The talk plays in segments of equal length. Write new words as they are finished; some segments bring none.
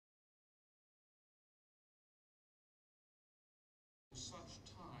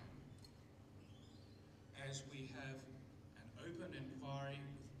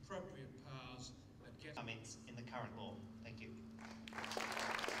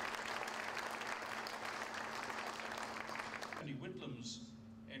victims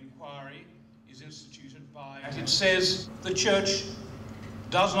inquiry is instituted by... It says the Church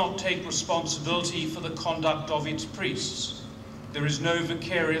does not take responsibility for the conduct of its priests. There is no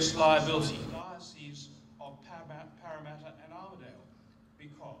vicarious liability. Diocese of Parramatta and Armidale,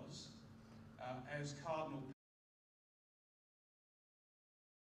 because as Cardinal...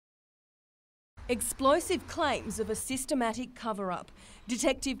 Explosive claims of a systematic cover-up.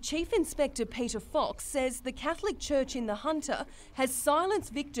 Detective Chief Inspector Peter Fox says the Catholic Church in the Hunter has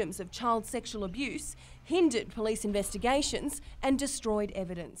silenced victims of child sexual abuse, hindered police investigations and destroyed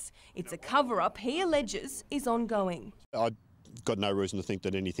evidence. It's a cover-up he alleges is ongoing. I've got no reason to think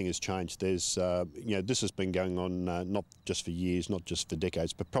that anything has changed. There's, this has been going on not just for years, not just for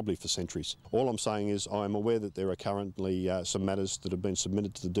decades, but probably for centuries. All I'm saying is I'm aware that there are currently some matters that have been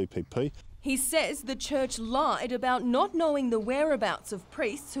submitted to the DPP. He says the church lied about not knowing the whereabouts of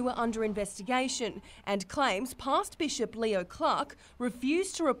priests who are under investigation and claims past Bishop Leo Clark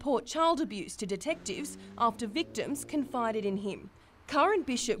refused to report child abuse to detectives after victims confided in him. Current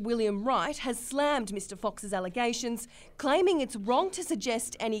Bishop William Wright has slammed Mr Fox's allegations, claiming it's wrong to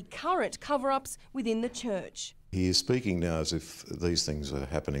suggest any current cover-ups within the church. He is speaking now as if these things are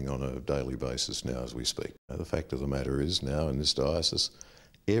happening on a daily basis now as we speak. The fact of the matter is now in this diocese,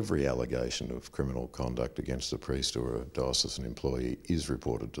 every allegation of criminal conduct against a priest or a diocesan employee is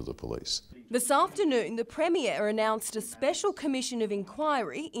reported to the police. This afternoon, the Premier announced a special commission of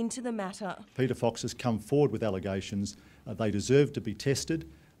inquiry into the matter. Peter Fox has come forward with allegations. They deserve to be tested,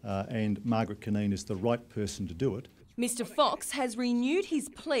 and Margaret Cunneen is the right person to do it. Mr Fox has renewed his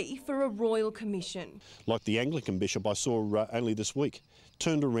plea for a royal commission. Like the Anglican bishop I saw only this week,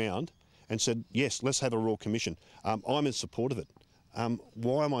 turned around and said, yes, let's have a royal commission. I'm in support of it.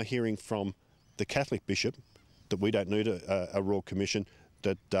 Why am I hearing from the Catholic bishop that we don't need a royal commission,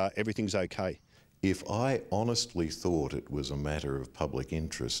 that everything's okay? If I honestly thought it was a matter of public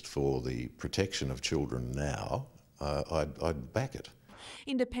interest for the protection of children now, I'd back it.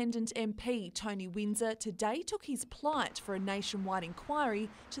 Independent MP Tony Windsor today took his plight for a nationwide inquiry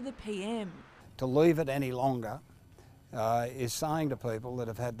to the PM. To leave it any longer is saying to people that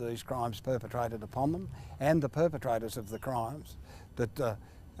have had these crimes perpetrated upon them and the perpetrators of the crimes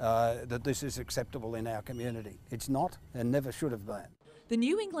that this is acceptable in our community. It's not and never should have been. The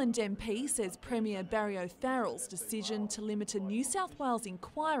New England MP says Premier Barry O'Farrell's decision to limit a New South Wales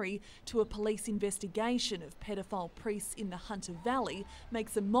inquiry to a police investigation of pedophile priests in the Hunter Valley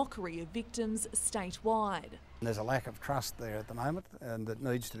makes a mockery of victims statewide. There's a lack of trust there at the moment, and that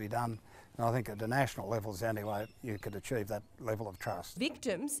needs to be done. And I think at the national level is the only way you could achieve that level of trust.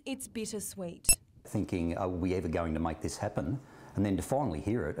 Victims, it's bittersweet. Thinking, are we ever going to make this happen? And then to finally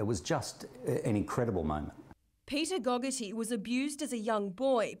hear it, it was just an incredible moment. Peter Gogarty was abused as a young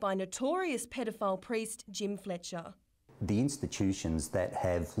boy by notorious pedophile priest Jim Fletcher. The institutions that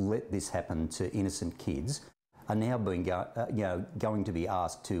have let this happen to innocent kids are now being, going to be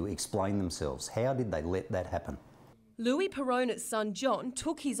asked to explain themselves. How did they let that happen? Louis Perona's son John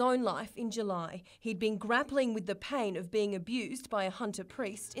took his own life in July. He'd been grappling with the pain of being abused by a Hunter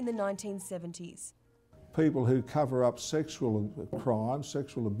priest in the 1970s. People who cover up sexual crimes,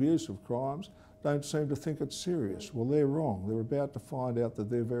 sexual abuse of crimes, don't seem to think it's serious. Well, they're wrong. They're about to find out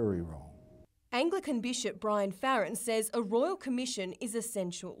that they're very wrong. Anglican Bishop Brian Farron says a royal commission is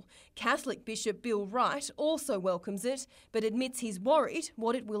essential. Catholic Bishop Bill Wright also welcomes it, but admits he's worried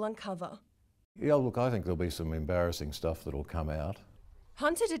what it will uncover. Yeah, look, I think there'll be some embarrassing stuff that'll come out.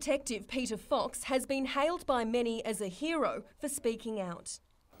 Hunter detective Peter Fox has been hailed by many as a hero for speaking out.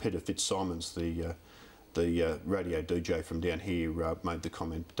 Peter Fitzsimons, the radio DJ from down here, made the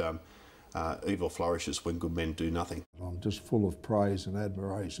comment, evil flourishes when good men do nothing. I'm just full of praise and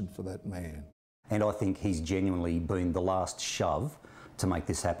admiration for that man. And I think he's genuinely been the last shove to make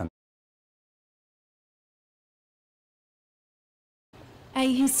this happen.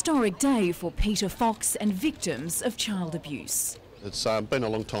 A historic day for Peter Fox and victims of child abuse. It's been a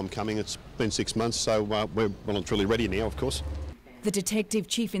long time coming. It's been 6 months, so we're well and truly ready now, of course. The Detective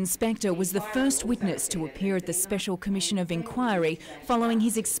Chief Inspector was the first witness to appear at the Special Commission of Inquiry following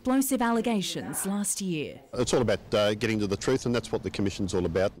his explosive allegations last year. It's all about getting to the truth, and that's what the Commission's all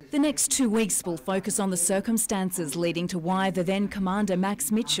about. The next 2 weeks will focus on the circumstances leading to why the then Commander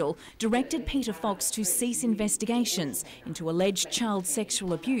Max Mitchell directed Peter Fox to cease investigations into alleged child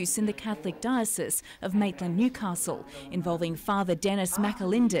sexual abuse in the Catholic Diocese of Maitland, Newcastle, involving Father Dennis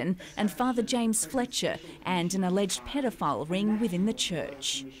McAlinden and Father James Fletcher, and an alleged pedophile ring within the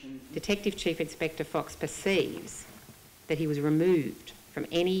church. Detective Chief Inspector Fox perceives that he was removed from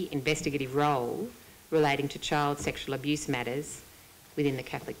any investigative role relating to child sexual abuse matters within the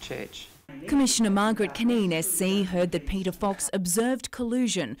Catholic Church. Commissioner Margaret Caneen SC heard that Peter Fox observed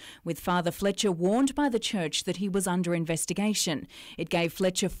collusion, with Father Fletcher warned by the church that he was under investigation. It gave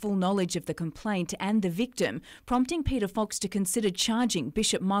Fletcher full knowledge of the complaint and the victim, prompting Peter Fox to consider charging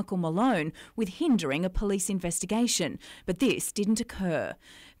Bishop Michael Malone with hindering a police investigation. But this didn't occur.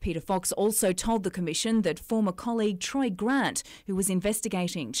 Peter Fox also told the Commission that former colleague Troy Grant, who was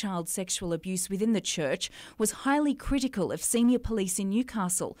investigating child sexual abuse within the church, was highly critical of senior police in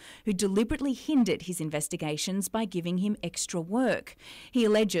Newcastle, who deliberately hindered his investigations by giving him extra work. He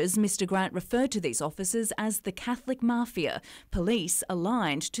alleges Mr Grant referred to these officers as the Catholic Mafia, police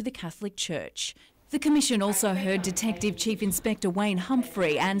aligned to the Catholic Church. The Commission also heard Detective Chief Inspector Wayne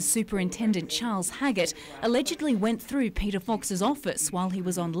Humphrey and Superintendent Charles Haggett allegedly went through Peter Fox's office while he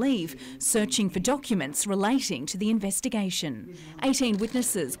was on leave, searching for documents relating to the investigation. 18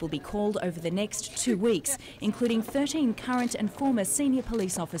 witnesses will be called over the next 2 weeks, including 13 current and former senior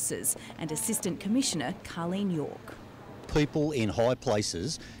police officers and Assistant Commissioner Carleen York. People in high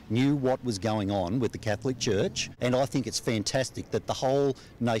places knew what was going on with the Catholic Church, and I think it's fantastic that the whole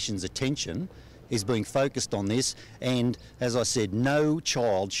nation's attention is being focused on this, and as I said, no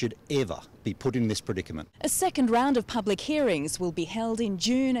child should ever be put in this predicament. A second round of public hearings will be held in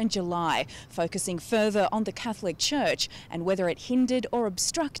June and July, focusing further on the Catholic Church and whether it hindered or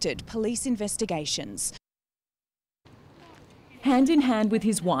obstructed police investigations. Hand in hand with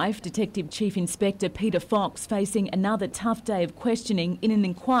his wife, Detective Chief Inspector Peter Fox, facing another tough day of questioning in an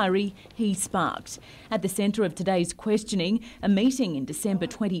inquiry he sparked. At the centre of today's questioning, a meeting in December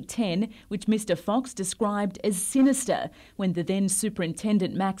 2010, which Mr Fox described as sinister, when the then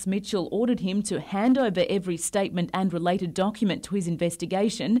Superintendent Max Mitchell ordered him to hand over every statement and related document to his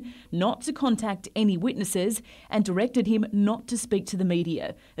investigation, not to contact any witnesses, and directed him not to speak to the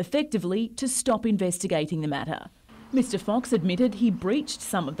media, effectively to stop investigating the matter. Mr Fox admitted he breached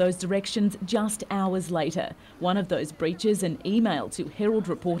some of those directions just hours later. One of those breaches, an email to Herald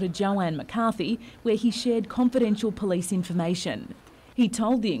reporter Joanne McCarthy, where he shared confidential police information. He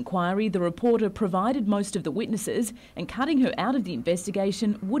told the inquiry the reporter provided most of the witnesses and cutting her out of the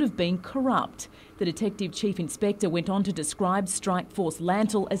investigation would have been corrupt. The Detective Chief Inspector went on to describe Strike Force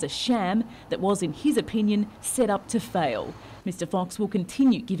Lantle as a sham that was, in his opinion, set up to fail. Mr Fox will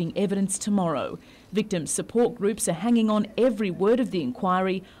continue giving evidence tomorrow. Victim support groups are hanging on every word of the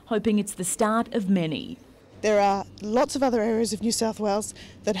inquiry, hoping it's the start of many. There are lots of other areas of New South Wales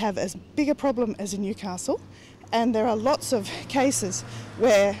that have as big a problem as in Newcastle, and there are lots of cases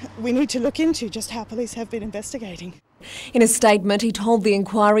where we need to look into just how police have been investigating. In a statement, he told the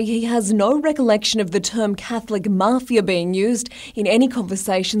inquiry he has no recollection of the term Catholic Mafia being used in any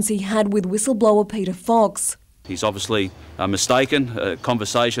conversations he had with whistleblower Peter Fox. He's obviously mistaken, a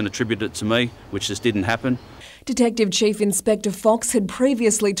conversation attributed to me, which just didn't happen. Detective Chief Inspector Fox had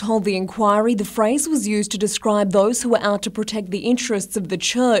previously told the inquiry the phrase was used to describe those who were out to protect the interests of the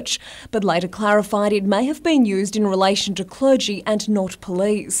church, but later clarified it may have been used in relation to clergy and not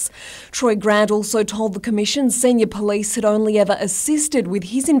police. Troy Grant also told the Commission senior police had only ever assisted with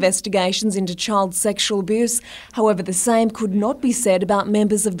his investigations into child sexual abuse. However, the same could not be said about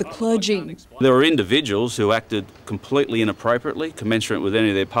members of the clergy. There were individuals who acted completely inappropriately, commensurate with any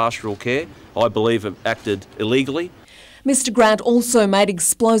of their pastoral care. I believe have acted illegally. Mr Grant also made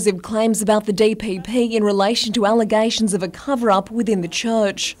explosive claims about the DPP in relation to allegations of a cover-up within the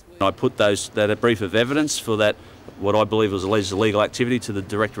church. I put that brief of evidence for that, what I believe was alleged illegal activity, to the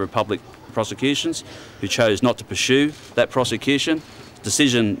Director of Public Prosecutions, who chose not to pursue that prosecution.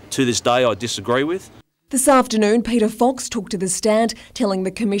 Decision to this day I disagree with. This afternoon, Peter Fox took to the stand, telling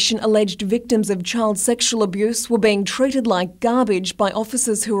the Commission alleged victims of child sexual abuse were being treated like garbage by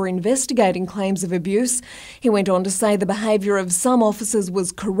officers who were investigating claims of abuse. He went on to say the behaviour of some officers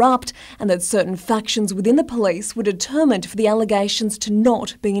was corrupt and that certain factions within the police were determined for the allegations to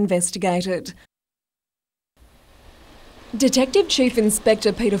not be investigated. Detective Chief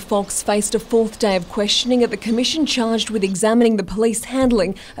Inspector Peter Fox faced a fourth day of questioning at the Commission charged with examining the police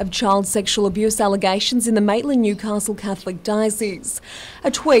handling of child sexual abuse allegations in the Maitland-Newcastle Catholic Diocese. A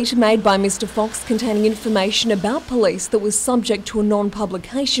tweet made by Mr Fox containing information about police that was subject to a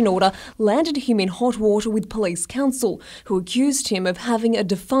non-publication order landed him in hot water with Police Counsel, who accused him of having a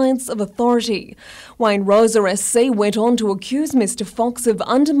defiance of authority. Wayne Roser SC went on to accuse Mr Fox of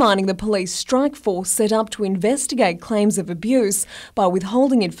undermining the police strike force set up to investigate claims of abuse by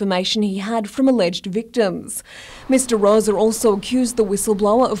withholding information he had from alleged victims. Mr Roser also accused the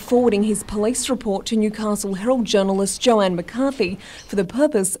whistleblower of forwarding his police report to Newcastle Herald journalist Joanne McCarthy for the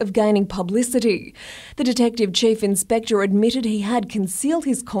purpose of gaining publicity. The Detective Chief Inspector admitted he had concealed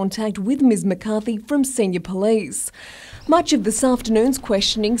his contact with Ms McCarthy from senior police. Much of this afternoon's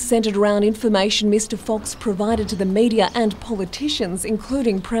questioning centred around information Mr Fox provided to the media and politicians,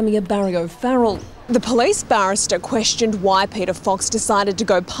 including Premier Barry O'Farrell. The police barrister questioned why Peter Fox decided to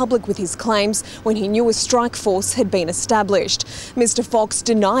go public with his claims when he knew a strike force had been established. Mr Fox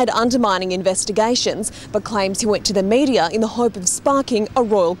denied undermining investigations, but claims he went to the media in the hope of sparking a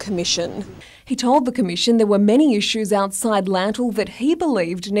royal commission. He told the Commission there were many issues outside Lantle that he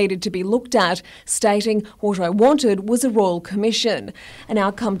believed needed to be looked at, stating, "What I wanted was a royal commission," an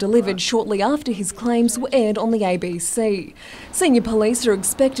outcome delivered shortly after his claims were aired on the ABC. Senior police are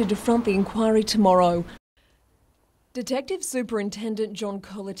expected to front the inquiry tomorrow. Detective Superintendent John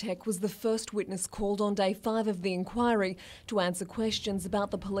Kolitek was the first witness called on day 5 of the inquiry to answer questions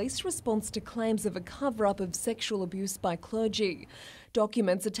about the police response to claims of a cover-up of sexual abuse by clergy.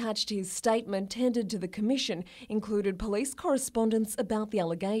 Documents attached to his statement tendered to the Commission included police correspondence about the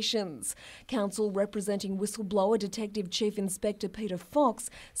allegations. Counsel representing whistleblower Detective Chief Inspector Peter Fox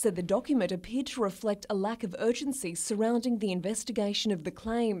said the document appeared to reflect a lack of urgency surrounding the investigation of the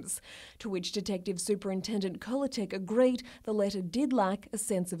claims, to which Detective Superintendent Kolitek agreed the letter did lack a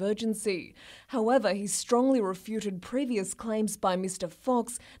sense of urgency. However, he strongly refuted previous claims by Mr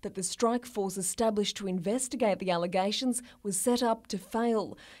Fox that the strike force established to investigate the allegations was set up to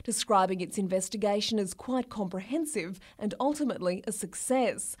fail, describing its investigation as quite comprehensive and ultimately a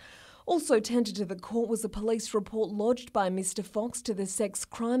success. Also tendered to the court was a police report lodged by Mr Fox to the Sex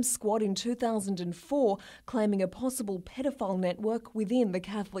Crime Squad in 2004, claiming a possible pedophile network within the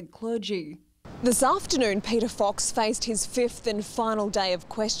Catholic clergy. This afternoon, Peter Fox faced his 5th and final day of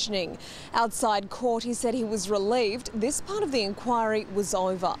questioning. Outside court, he said he was relieved this part of the inquiry was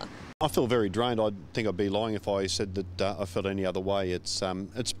over. I feel very drained. I think I'd be lying if I said that I felt any other way. It's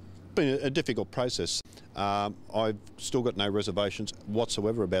been a difficult process. I've still got no reservations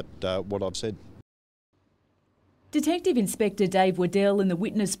whatsoever about what I've said. Detective Inspector Dave Waddell in the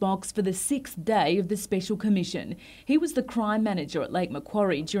witness box for the 6th day of the Special Commission. He was the crime manager at Lake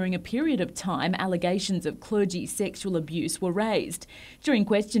Macquarie during a period of time allegations of clergy sexual abuse were raised. During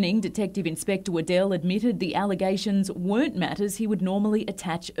questioning, Detective Inspector Waddell admitted the allegations weren't matters he would normally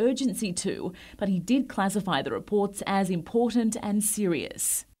attach urgency to, but he did classify the reports as important and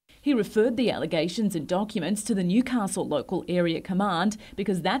serious. He referred the allegations and documents to the Newcastle Local Area Command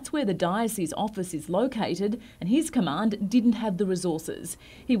because that's where the diocese office is located and his command didn't have the resources.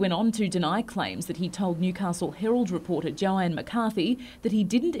 He went on to deny claims that he told Newcastle Herald reporter Joanne McCarthy that he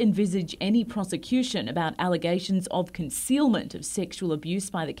didn't envisage any prosecution about allegations of concealment of sexual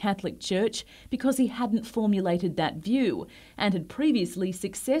abuse by the Catholic Church because he hadn't formulated that view and had previously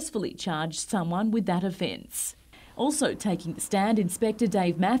successfully charged someone with that offence. Also taking the stand, Inspector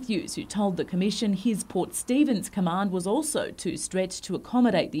Dave Matthews, who told the Commission his Port Stephens command was also too stretched to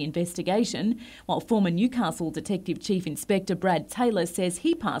accommodate the investigation, while former Newcastle Detective Chief Inspector Brad Taylor says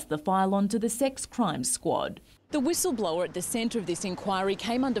he passed the file on to the Sex Crime Squad. The whistleblower at the centre of this inquiry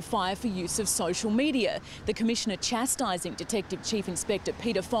came under fire for use of social media. The Commissioner chastising Detective Chief Inspector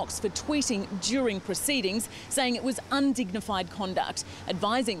Peter Fox for tweeting during proceedings, saying it was undignified conduct,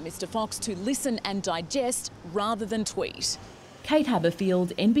 advising Mr Fox to listen and digest rather than tweet. Kate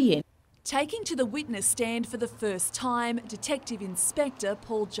Haberfield, NBN. Taking to the witness stand for the first time, Detective Inspector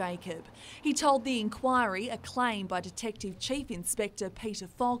Paul Jacob. He told the inquiry a claim by Detective Chief Inspector Peter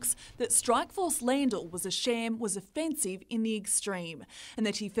Fox that Strikeforce Landell was a sham was offensive in the extreme and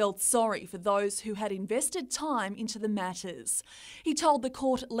that he felt sorry for those who had invested time into the matters. He told the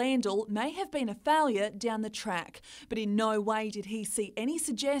court Landell may have been a failure down the track, but in no way did he see any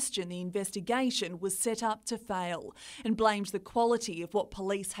suggestion the investigation was set up to fail, and blamed the quality of what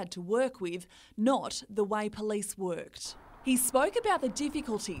police had to work with, not the way police worked. He spoke about the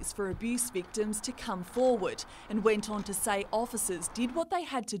difficulties for abuse victims to come forward and went on to say officers did what they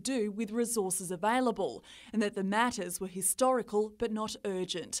had to do with resources available and that the matters were historical but not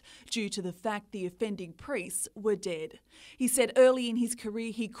urgent due to the fact the offending priests were dead. He said early in his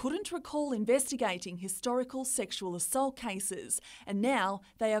career he couldn't recall investigating historical sexual assault cases and now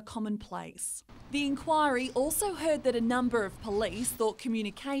they are commonplace. The inquiry also heard that a number of police thought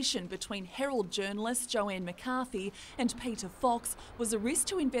communication between Herald journalist Joanne McCarthy and Peter Fox was a risk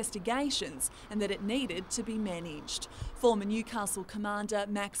to investigations and that it needed to be managed. Former Newcastle Commander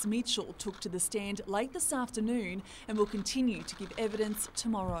Max Mitchell took to the stand late this afternoon and will continue to give evidence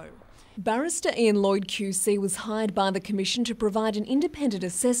tomorrow. Barrister Ian Lloyd QC was hired by the Commission to provide an independent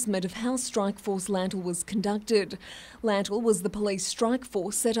assessment of how Strikeforce Lantle was conducted. Lantle was the police strike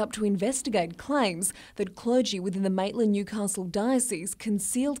force set up to investigate claims that clergy within the Maitland Newcastle diocese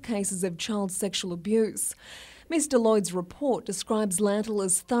concealed cases of child sexual abuse. Mr Lloyd's report describes Lantle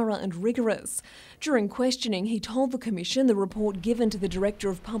as thorough and rigorous. During questioning, he told the Commission the report given to the Director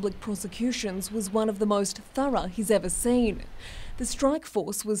of Public Prosecutions was one of the most thorough he's ever seen. The strike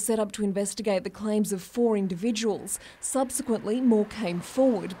force was set up to investigate the claims of 4 individuals. Subsequently, more came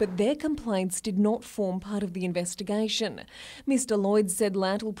forward, but their complaints did not form part of the investigation. Mr Lloyd said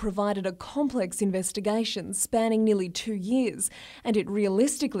Lantle provided a complex investigation spanning nearly 2 years, and it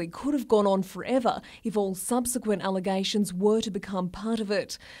realistically could have gone on forever if all subsequent allegations were to become part of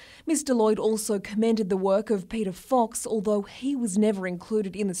it. Mr Lloyd also commended the work of Peter Fox, although he was never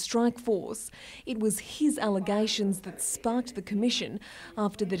included in the strike force. It was his allegations that sparked the commission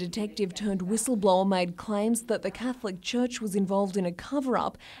after the detective turned whistleblower made claims that the Catholic Church was involved in a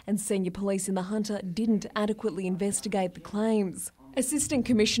cover-up and senior police in the Hunter didn't adequately investigate the claims. Assistant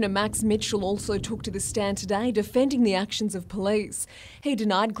Commissioner Max Mitchell also took to the stand today defending the actions of police. He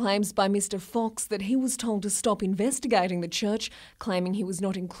denied claims by Mr Fox that he was told to stop investigating the church, claiming he was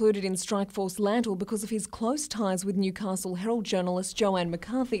not included in Strikeforce Lantle because of his close ties with Newcastle Herald journalist Joanne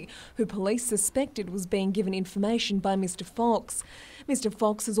McCarthy, who police suspected was being given information by Mr Fox. Mr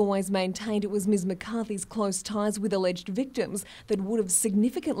Fox has always maintained it was Ms McCarthy's close ties with alleged victims that would have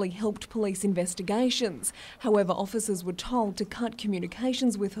significantly helped police investigations. However, officers were told to cut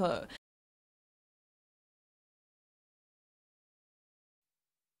communications with her.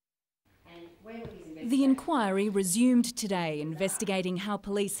 The inquiry resumed today, investigating how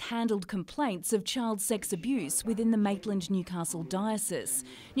police handled complaints of child sex abuse within the Maitland-Newcastle diocese.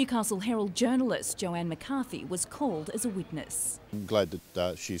 Newcastle Herald journalist Joanne McCarthy was called as a witness. I'm glad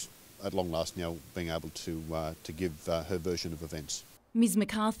that she's at long last now being able to give her version of events. Ms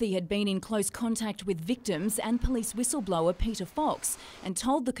McCarthy had been in close contact with victims and police whistleblower Peter Fox and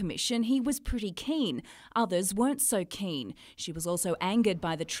told the Commission he was pretty keen. Others weren't so keen. She was also angered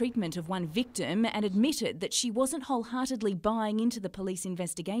by the treatment of one victim and admitted that she wasn't wholeheartedly buying into the police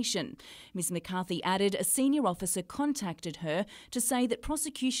investigation. Ms McCarthy added a senior officer contacted her to say that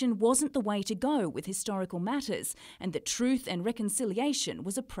prosecution wasn't the way to go with historical matters and that truth and reconciliation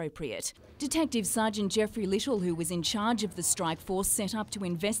was appropriate. Detective Sergeant Geoffrey Little, who was in charge of the strike force set up to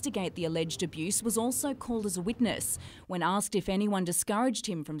investigate the alleged abuse, was also called as a witness. When asked if anyone discouraged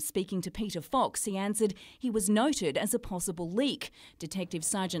him from speaking to Peter Fox, he answered he was noted as a possible leak. Detective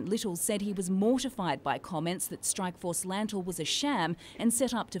Sergeant Little said he was mortified by comments that Strikeforce Lantle was a sham and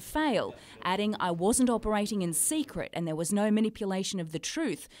set up to fail, adding, "I wasn't operating in secret and there was no manipulation of the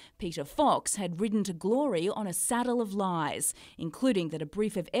truth. Peter Fox had ridden to glory on a saddle of lies," including that a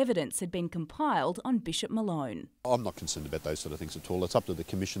brief of evidence had been compiled on Bishop Malone. I'm not concerned about those sort of things at all. It's up to the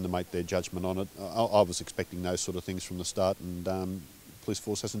Commission to make their judgment on it. I was expecting those sort of things from the start, and police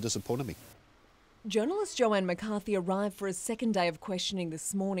force hasn't disappointed me. Journalist Joanne McCarthy arrived for a second day of questioning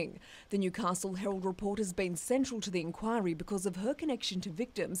this morning. The Newcastle Herald report has been central to the inquiry because of her connection to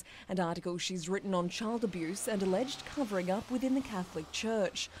victims and articles she's written on child abuse and alleged covering up within the Catholic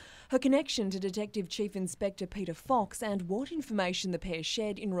Church. Her connection to Detective Chief Inspector Peter Fox and what information the pair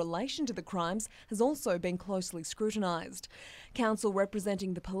shared in relation to the crimes has also been closely scrutinised. Counsel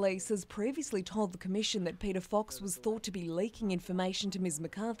representing the police has previously told the Commission that Peter Fox was thought to be leaking information to Ms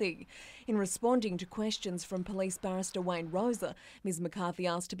McCarthy. In responding to questions from Police Barrister Wayne Rosa, Ms McCarthy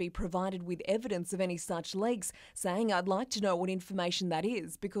asked to be provided with evidence of any such leaks, saying, "I'd like to know what information that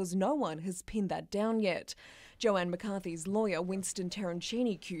is because no one has pinned that down yet." Joanne McCarthy's lawyer, Winston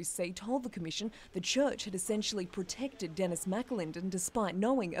Terrancini QC, told the Commission the church had essentially protected Dennis McAlinden despite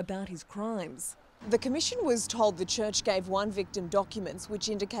knowing about his crimes. The Commission was told the church gave one victim documents which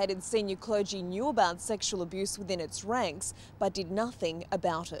indicated senior clergy knew about sexual abuse within its ranks but did nothing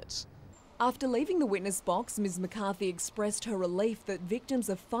about it. After leaving the witness box, Ms McCarthy expressed her relief that victims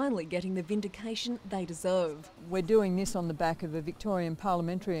are finally getting the vindication they deserve. We're doing this on the back of a Victorian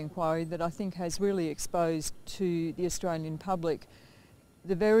parliamentary inquiry that I think has really exposed to the Australian public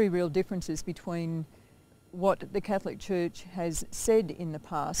the very real differences between what the Catholic Church has said in the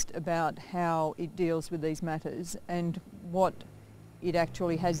past about how it deals with these matters and what it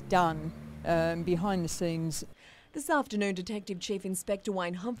actually has done behind the scenes. This afternoon, Detective Chief Inspector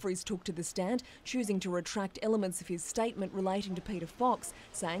Wayne Humphries took to the stand, choosing to retract elements of his statement relating to Peter Fox,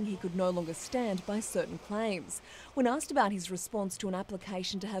 saying he could no longer stand by certain claims. When asked about his response to an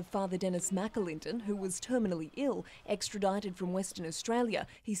application to have Father Dennis McAlinden, who was terminally ill, extradited from Western Australia,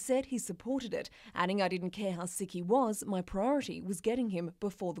 he said he supported it, adding, "I didn't care how sick he was, my priority was getting him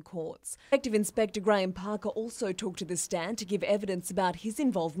before the courts." Detective Inspector Graham Parker also took to the stand to give evidence about his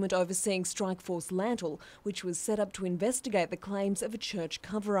involvement overseeing Strikeforce Lantle, which was set up to investigate the claims of a church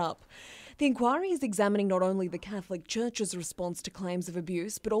cover-up. The inquiry is examining not only the Catholic Church's response to claims of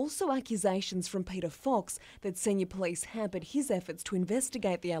abuse, but also accusations from Peter Fox that senior police hampered his efforts to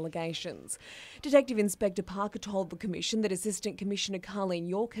investigate the allegations. Detective Inspector Parker told the Commission that Assistant Commissioner Carleen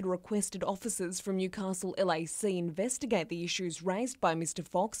York had requested officers from Newcastle LAC investigate the issues raised by Mr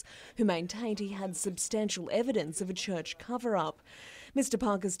Fox, who maintained he had substantial evidence of a church cover-up. Mr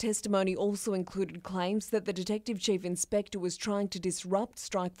Parker's testimony also included claims that the Detective Chief Inspector was trying to disrupt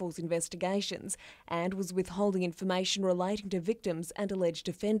Strikeforce investigations and was withholding information relating to victims and alleged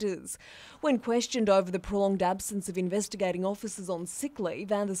offenders. When questioned over the prolonged absence of investigating officers on sick leave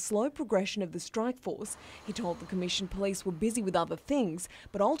and the slow progression of the Strikeforce, he told the Commission police were busy with other things,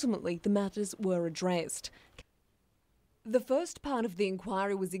 but ultimately the matters were addressed. The first part of the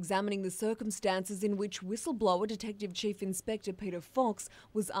inquiry was examining the circumstances in which whistleblower Detective Chief Inspector Peter Fox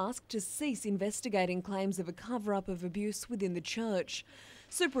was asked to cease investigating claims of a cover-up of abuse within the church.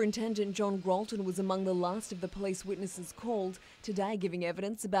 Superintendent John Grolton was among the last of the police witnesses called, today giving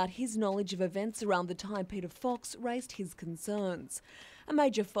evidence about his knowledge of events around the time Peter Fox raised his concerns. A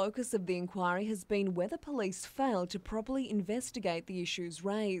major focus of the inquiry has been whether police failed to properly investigate the issues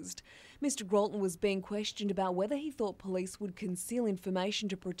raised. Mr Grolton was being questioned about whether he thought police would conceal information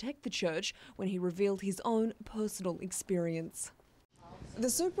to protect the church when he revealed his own personal experience. The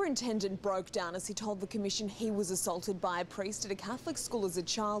superintendent broke down as he told the Commission he was assaulted by a priest at a Catholic school as a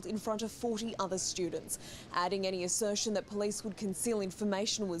child in front of 40 other students, adding any assertion that police would conceal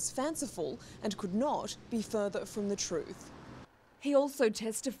information was fanciful and could not be further from the truth. He also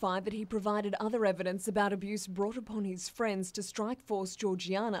testified that he provided other evidence about abuse brought upon his friends to Strikeforce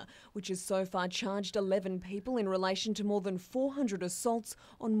Georgiana, which has so far charged 11 people in relation to more than 400 assaults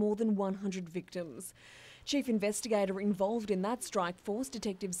on more than 100 victims. Chief investigator involved in that strike force,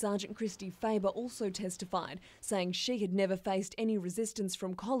 Detective Sergeant Christy Faber, also testified, saying she had never faced any resistance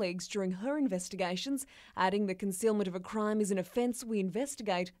from colleagues during her investigations, adding the concealment of a crime is an offence we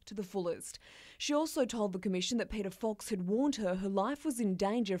investigate to the fullest. She also told the Commission that Peter Fox had warned her life was in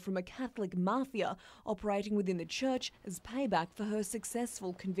danger from a Catholic mafia operating within the church as payback for her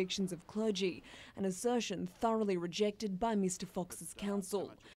successful convictions of clergy, an assertion thoroughly rejected by Mr Fox's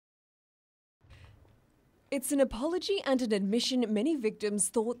counsel. It's an apology and an admission many victims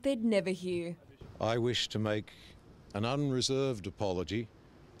thought they'd never hear. I wish to make an unreserved apology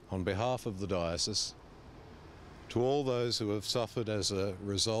on behalf of the diocese to all those who have suffered as a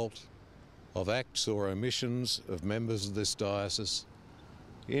result of acts or omissions of members of this diocese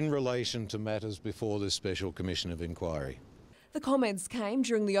in relation to matters before this Special Commission of Inquiry. The comments came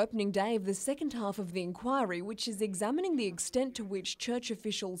during the opening day of the second half of the inquiry, which is examining the extent to which church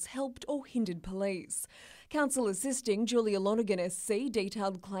officials helped or hindered police. Counsel assisting Julia Lonergan SC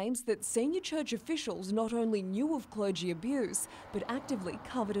detailed claims that senior church officials not only knew of clergy abuse, but actively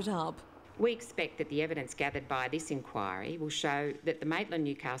covered it up. We expect that the evidence gathered by this inquiry will show that the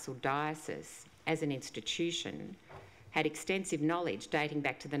Maitland-Newcastle Diocese, as an institution, had extensive knowledge dating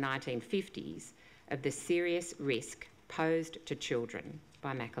back to the 1950s of the serious risk posed to children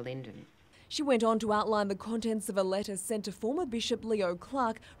by McAlinden. She went on to outline the contents of a letter sent to former Bishop Leo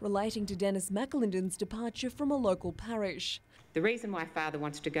Clark relating to Dennis McAlinden's departure from a local parish. The reason why Father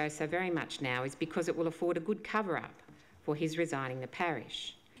wants to go so very much now is because it will afford a good cover-up for his resigning the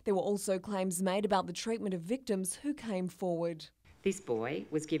parish. There were also claims made about the treatment of victims who came forward. This boy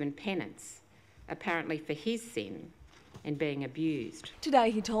was given penance, apparently for his sin and being abused.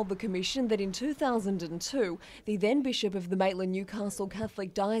 Today he told the Commission that in 2002, the then Bishop of the Maitland-Newcastle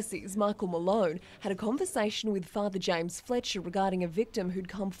Catholic Diocese, Michael Malone, had a conversation with Father James Fletcher regarding a victim who'd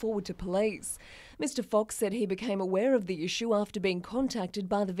come forward to police. Mr Fox said he became aware of the issue after being contacted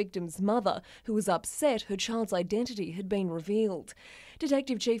by the victim's mother, who was upset her child's identity had been revealed.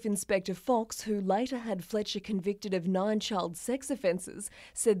 Detective Chief Inspector Fox, who later had Fletcher convicted of 9 child sex offences,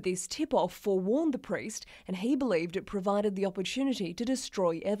 said this tip-off forewarned the priest and he believed it provided the opportunity to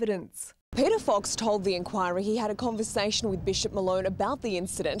destroy evidence. Peter Fox told the inquiry he had a conversation with Bishop Malone about the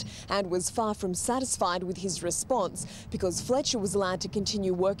incident and was far from satisfied with his response because Fletcher was allowed to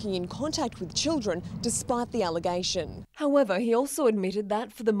continue working in contact with children despite the allegation. However, he also admitted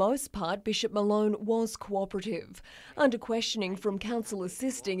that for the most part Bishop Malone was cooperative. Under questioning from counsel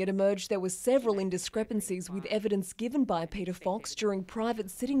assisting, it emerged there were several indiscrepancies with evidence given by Peter Fox during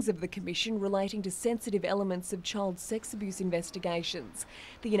private sittings of the Commission relating to sensitive elements of child sex abuse investigations.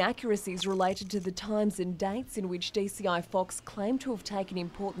 The inaccuracies is related to the times and dates in which DCI Fox claimed to have taken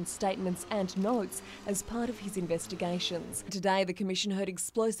important statements and notes as part of his investigations. Today, the Commission heard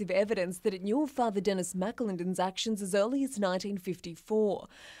explosive evidence that it knew of Father Dennis McAlinden's actions as early as 1954.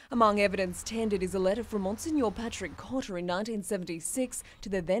 Among evidence tendered is a letter from Monsignor Patrick Cotter in 1976 to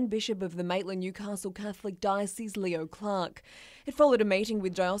the then Bishop of the Maitland-Newcastle Catholic Diocese, Leo Clark. It followed a meeting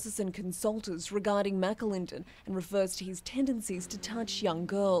with diocesan consultants regarding McAlinden and refers to his tendencies to touch young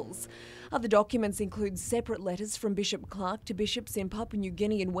girls. Other documents include separate letters from Bishop Clark to bishops in Papua New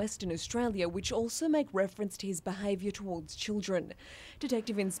Guinea and Western Australia, which also make reference to his behaviour towards children.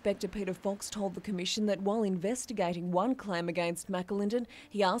 Detective Inspector Peter Fox told the Commission that while investigating one claim against McAlinden,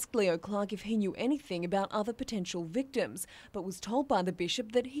 he asked Leo Clark if he knew anything about other potential victims, but was told by the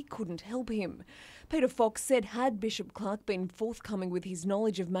bishop that he couldn't help him. Peter Fox said had Bishop Clark been forthcoming with his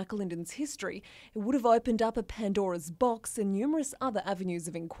knowledge of McAlinden's history, it would have opened up a Pandora's box and numerous other avenues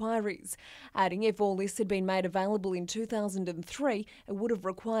of inquiries, adding if all this had been made available in 2003, it would have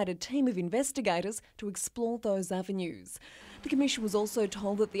required a team of investigators to explore those avenues. The Commission was also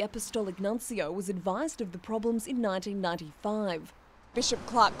told that the Apostolic Nuncio was advised of the problems in 1995. Bishop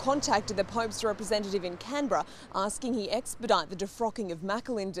Clark contacted the Pope's representative in Canberra, asking he expedite the defrocking of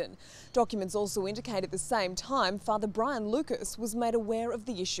McAlinden. Documents also indicate at the same time Father Brian Lucas was made aware of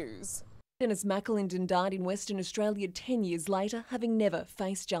the issues. Dennis McAlinden died in Western Australia 10 years later, having never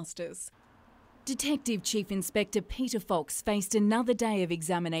faced justice. Detective Chief Inspector Peter Fox faced another day of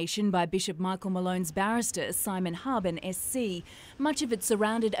examination by Bishop Michael Malone's barrister Simon Harben SC. Much of it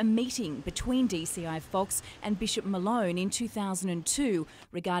surrounded a meeting between DCI Fox and Bishop Malone in 2002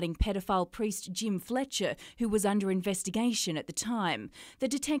 regarding pedophile priest Jim Fletcher, who was under investigation at the time. The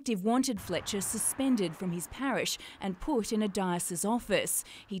detective wanted Fletcher suspended from his parish and put in a diocese office.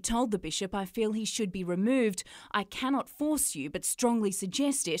 He told the bishop, "I feel he should be removed. I cannot force you, but strongly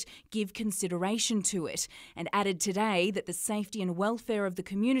suggest it. Give consideration to it," and added today that the safety and welfare of the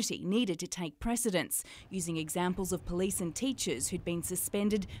community needed to take precedence, using examples of police and teachers who'd been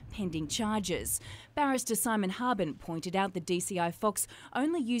suspended pending charges. Barrister Simon Harben pointed out that DCI Fox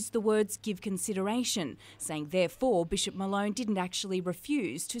only used the words "give consideration," saying therefore Bishop Malone didn't actually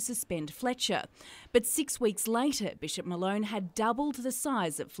refuse to suspend Fletcher. But 6 weeks later, Bishop Malone had doubled the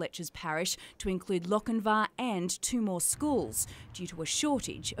size of Fletcher's parish to include Lochinvar and 2 more schools due to a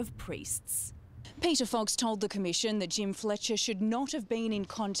shortage of priests. Peter Fox told the Commission that Jim Fletcher should not have been in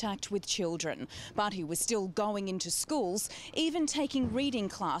contact with children, but he was still going into schools, even taking reading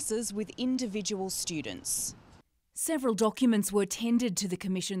classes with individual students. Several documents were tendered to the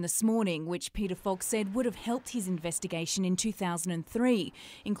Commission this morning, which Peter Fox said would have helped his investigation in 2003,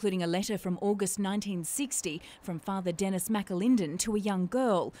 including a letter from August 1960 from Father Dennis McAlinden to a young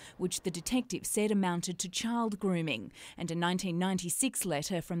girl, which the detective said amounted to child grooming, and a 1996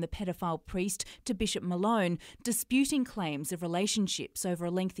 letter from the pedophile priest to Bishop Malone, disputing claims of relationships over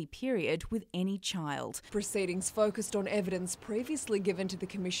a lengthy period with any child. Proceedings focused on evidence previously given to the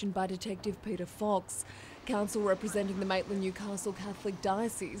Commission by Detective Peter Fox. Counsel representing the Maitland-Newcastle Catholic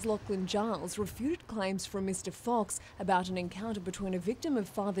Diocese, Lachlan Giles, refuted claims from Mr Fox about an encounter between a victim of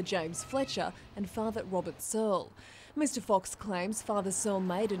Father James Fletcher and Father Robert Searle. Mr Fox claims Father Searle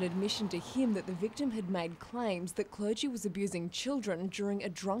made an admission to him that the victim had made claims that clergy was abusing children during a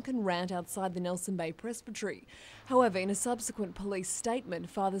drunken rant outside the Nelson Bay Presbytery. However, in a subsequent police statement,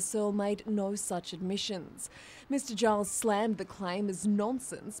 Father Searle made no such admissions. Mr Giles slammed the claim as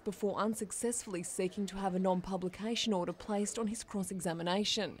nonsense before unsuccessfully seeking to have a non-publication order placed on his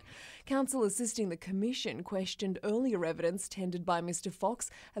cross-examination. Counsel assisting the Commission questioned earlier evidence tendered by Mr Fox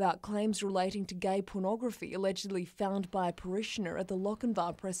about claims relating to gay pornography allegedly found by a parishioner at the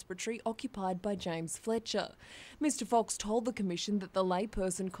Lochinvar Presbytery occupied by James Fletcher. Mr Fox told the Commission that the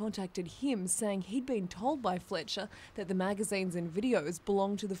layperson contacted him saying he'd been told by Fletcher that the magazines and videos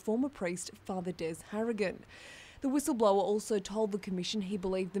belonged to the former priest Father Des Harrigan. The whistleblower also told the Commission he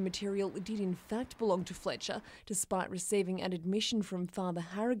believed the material did in fact belong to Fletcher, despite receiving an admission from Father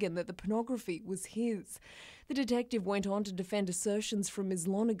Harrigan that the pornography was his. The detective went on to defend assertions from Ms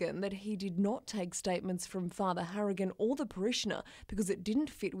Lonergan that he did not take statements from Father Harrigan or the parishioner because it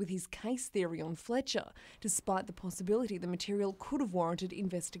didn't fit with his case theory on Fletcher, despite the possibility the material could have warranted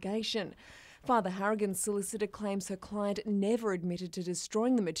investigation. Father Harrigan's solicitor claims her client never admitted to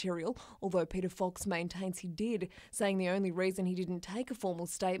destroying the material, although Peter Fox maintains he did, saying the only reason he didn't take a formal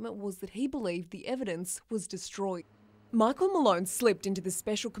statement was that he believed the evidence was destroyed. Michael Malone slipped into the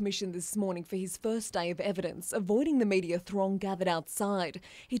Special Commission this morning for his first day of evidence, avoiding the media throng gathered outside.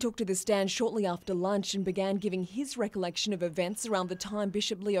 He took to the stand shortly after lunch and began giving his recollection of events around the time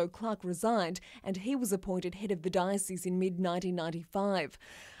Bishop Leo Clark resigned and he was appointed head of the diocese in mid-1995.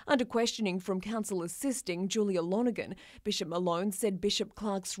 Under questioning from council assisting Julia Lonergan, Bishop Malone said Bishop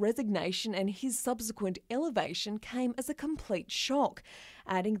Clark's resignation and his subsequent elevation came as a complete shock,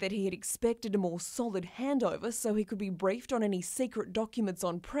 adding that he had expected a more solid handover so he could be briefed on any secret documents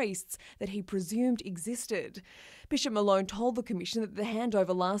on priests that he presumed existed. Bishop Malone told the Commission that the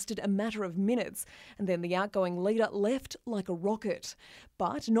handover lasted a matter of minutes and then the outgoing leader left like a rocket,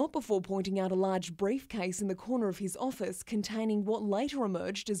 but not before pointing out a large briefcase in the corner of his office containing what later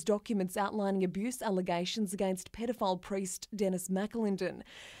emerged as documents outlining abuse allegations against pedophile priest Dennis McAlinden.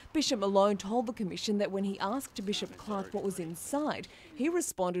 Bishop Malone told the Commission that when he asked Bishop Clark what was inside, he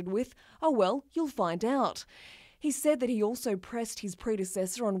responded with, "Oh well, you'll find out." He said that he also pressed his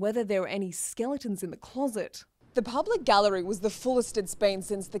predecessor on whether there were any skeletons in the closet. The public gallery was the fullest it's been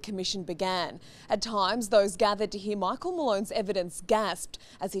since the Commission began. At times, those gathered to hear Michael Malone's evidence gasped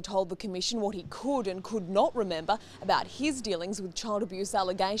as he told the Commission what he could and could not remember about his dealings with child abuse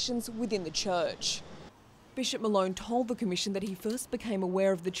allegations within the church. Bishop Malone told the Commission that he first became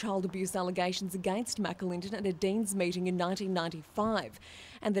aware of the child abuse allegations against McAlinden at a Dean's meeting in 1995,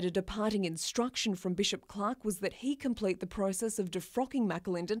 and that a departing instruction from Bishop Clark was that he complete the process of defrocking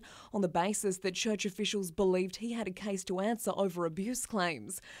McAlinden on the basis that church officials believed he had a case to answer over abuse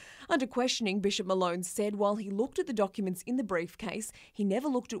claims. Under questioning, Bishop Malone said while he looked at the documents in the briefcase, he never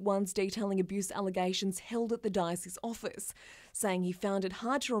looked at ones detailing abuse allegations held at the diocese office, saying he found it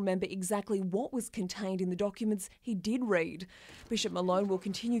hard to remember exactly what was contained in the documents he did read. Bishop Malone will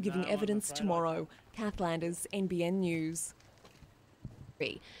continue giving evidence tomorrow. Kath Landers, NBN News.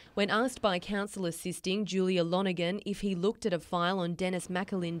 When asked by council assisting Julia Lonergan if he looked at a file on Dennis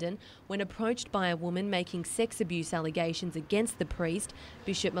McAlinden when approached by a woman making sex abuse allegations against the priest,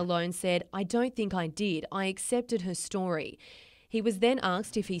 Bishop Malone said, "I don't think I did. I accepted her story." He was then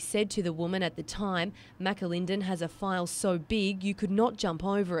asked if he said to the woman at the time, "McAlinden has a file so big you could not jump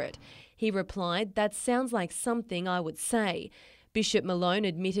over it." He replied, "That sounds like something I would say." Bishop Malone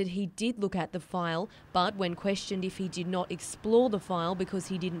admitted he did look at the file, but when questioned if he did not explore the file because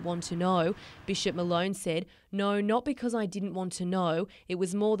he didn't want to know, Bishop Malone said, "No, not because I didn't want to know, it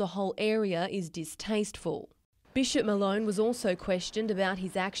was more the whole area is distasteful." Bishop Malone was also questioned about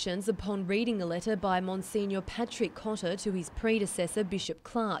his actions upon reading a letter by Monsignor Patrick Cotter to his predecessor Bishop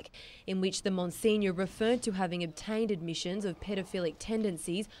Clark, in which the Monsignor referred to having obtained admissions of pedophilic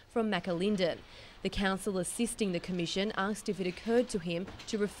tendencies from McAlinden. The council assisting the Commission asked if it occurred to him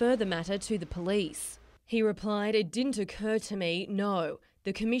to refer the matter to the police. He replied, "It didn't occur to me, no."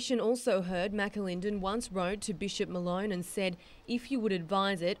 The Commission also heard McAlinden once wrote to Bishop Malone and said, "If you would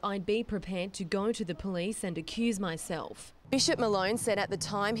advise it, I'd be prepared to go to the police and accuse myself." Bishop Malone said at the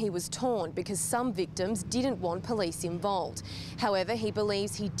time he was torn because some victims didn't want police involved. However, he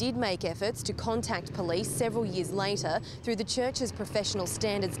believes he did make efforts to contact police several years later through the church's Professional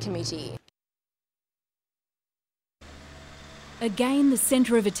Standards Committee. Again, the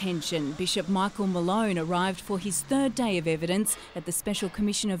centre of attention, Bishop Michael Malone arrived for his third day of evidence at the Special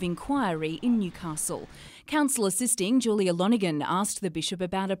Commission of Inquiry in Newcastle. Council assisting Julia Lonergan asked the bishop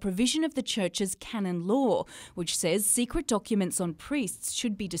about a provision of the church's canon law, which says secret documents on priests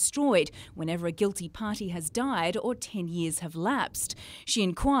should be destroyed whenever a guilty party has died or 10 years have lapsed. She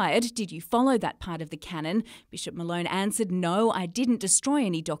inquired, "Did you follow that part of the canon?" Bishop Malone answered, "No, I didn't destroy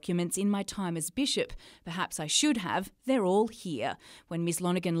any documents in my time as bishop. Perhaps I should have. They're all here." When Ms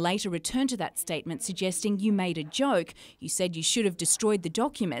Lonergan later returned to that statement suggesting you made a joke, you said you should have destroyed the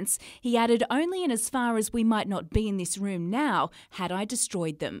documents, he added, "Only in as far as we might not be in this room now had I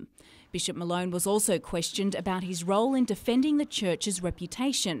destroyed them." Bishop Malone was also questioned about his role in defending the church's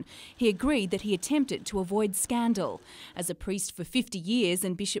reputation. He agreed that he attempted to avoid scandal. As a priest for 50 years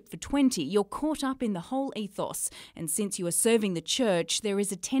and bishop for 20, you're caught up in the whole ethos, and since you are serving the church, there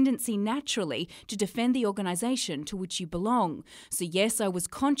is a tendency naturally to defend the organisation to which you belong. So yes, I was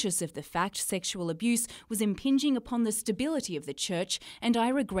conscious of the fact sexual abuse was impinging upon the stability of the church, and I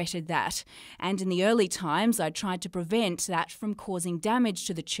regretted that. And in the early times, I tried to prevent that from causing damage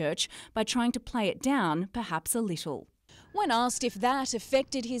to the church by trying to play it down perhaps a little. When asked if that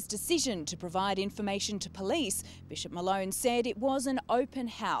affected his decision to provide information to police, Bishop Malone said it was an open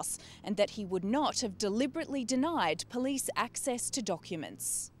house and that he would not have deliberately denied police access to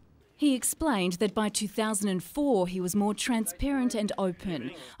documents. He explained that by 2004 he was more transparent and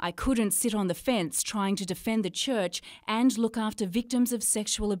open. "I couldn't sit on the fence trying to defend the church and look after victims of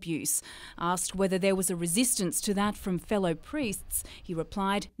sexual abuse." Asked whether there was a resistance to that from fellow priests, he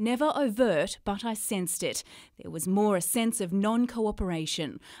replied, "Never overt, but I sensed it. There was more a sense of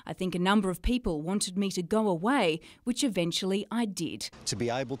non-cooperation. I think a number of people wanted me to go away, which eventually I did." To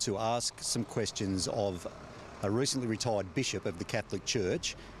be able to ask some questions of a recently retired bishop of the Catholic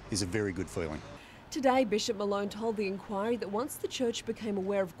Church is a very good feeling. Today, Bishop Malone told the inquiry that once the church became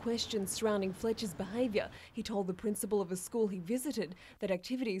aware of questions surrounding Fletcher's behaviour, he told the principal of a school he visited that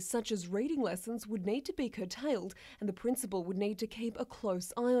activities such as reading lessons would need to be curtailed and the principal would need to keep a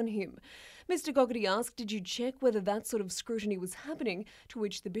close eye on him. Mr Gogarty asked, "Did you check whether that sort of scrutiny was happening?" To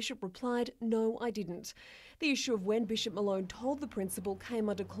which the bishop replied, "No, I didn't." The issue of when Bishop Malone told the principal came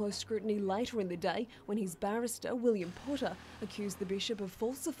under close scrutiny later in the day when his barrister, William Potter, accused the bishop of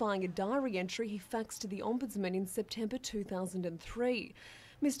falsifying a diary entry he faxed to the Ombudsman in September 2003.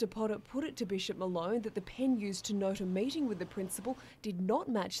 Mr Potter put it to Bishop Malone that the pen used to note a meeting with the principal did not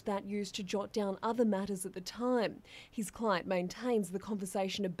match that used to jot down other matters at the time. His client maintains the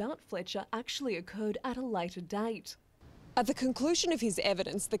conversation about Fletcher actually occurred at a later date. At the conclusion of his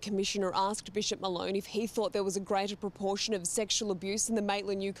evidence, the Commissioner asked Bishop Malone if he thought there was a greater proportion of sexual abuse in the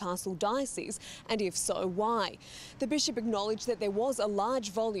Maitland-Newcastle diocese, and if so, why. The Bishop acknowledged that there was a large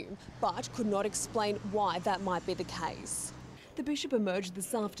volume, but could not explain why that might be the case. The Bishop emerged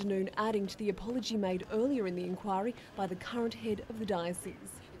this afternoon, adding to the apology made earlier in the inquiry by the current head of the diocese.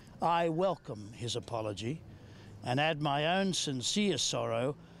 I welcome his apology and add my own sincere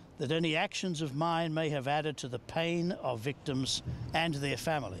sorrow that any actions of mine may have added to the pain of victims and their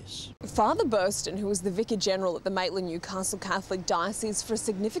families. Father Burston, who was the Vicar General at the Maitland-Newcastle Catholic Diocese for a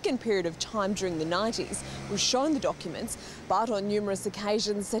significant period of time during the 90s, was shown the documents, but on numerous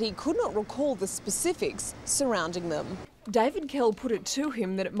occasions said he could not recall the specifics surrounding them. David Kell put it to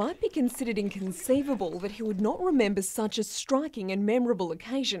him that it might be considered inconceivable that he would not remember such a striking and memorable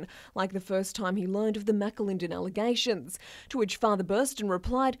occasion like the first time he learned of the McAlinden allegations, to which Father Burston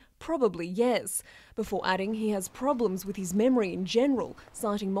replied, probably yes, before adding he has problems with his memory in general,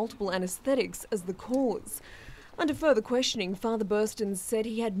 citing multiple anaesthetics as the cause. Under further questioning, Father Burston said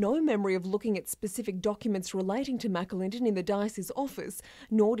he had no memory of looking at specific documents relating to McAlinden in the diocese office,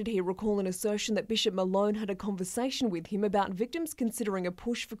 nor did he recall an assertion that Bishop Malone had a conversation with him about victims considering a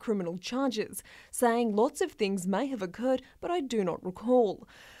push for criminal charges, saying lots of things may have occurred, but I do not recall.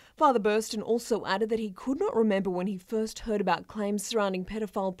 Father Burston also added that he could not remember when he first heard about claims surrounding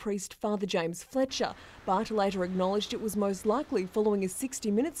pedophile priest Father James Fletcher, but later acknowledged it was most likely following a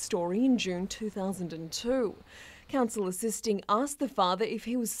 60 Minutes story in June 2002. Counsel assisting asked the father if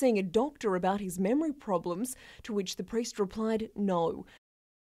he was seeing a doctor about his memory problems, to which the priest replied no.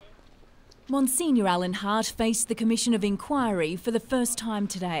 Monsignor Alan Hart faced the Commission of Inquiry for the first time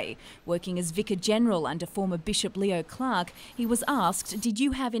today. Working as Vicar General under former Bishop Leo Clark, he was asked, did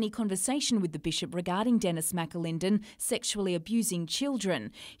you have any conversation with the Bishop regarding Dennis McAlinden sexually abusing children?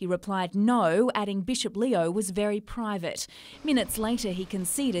 He replied no, adding Bishop Leo was very private. Minutes later, he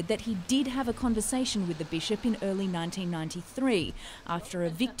conceded that he did have a conversation with the Bishop in early 1993, after a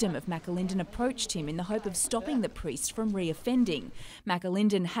victim of McAlinden approached him in the hope of stopping the priest from reoffending.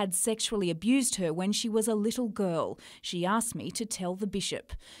 McAlinden had sexually abused her when she was a little girl. She asked me to tell the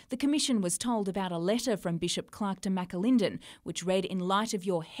bishop. The Commission was told about a letter from Bishop Clark to McAlinden, which read, in light of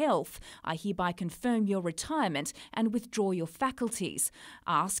your health, I hereby confirm your retirement and withdraw your faculties.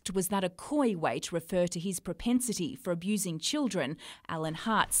 Asked, was that a coy way to refer to his propensity for abusing children? Alan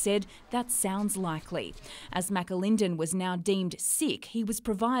Hart said, that sounds likely. As McAlinden was now deemed sick, he was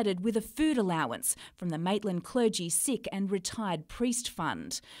provided with a food allowance from the Maitland Clergy Sick and Retired Priest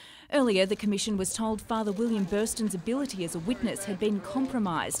Fund. Earlier, the Commission was told Father William Burston's ability as a witness had been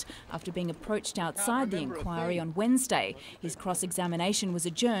compromised after being approached outside the inquiry on Wednesday. His cross-examination was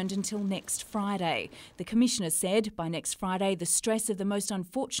adjourned until next Friday. The Commissioner said by next Friday the stress of the most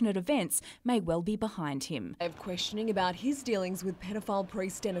unfortunate events may well be behind him. They have questioning about his dealings with pedophile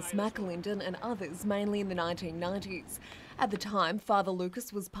priest Dennis McAlinden and others, mainly in the 1990s. At the time, Father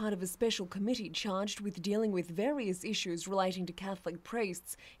Lucas was part of a special committee charged with dealing with various issues relating to Catholic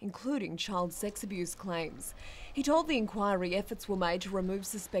priests, including child sex abuse claims. He told the inquiry efforts were made to remove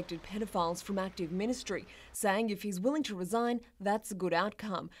suspected pedophiles from active ministry, saying if he's willing to resign, that's a good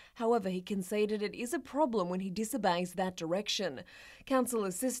outcome. However, he conceded it is a problem when he disobeys that direction. Counsel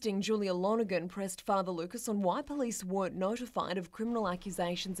assisting Julia Lonergan pressed Father Lucas on why police weren't notified of criminal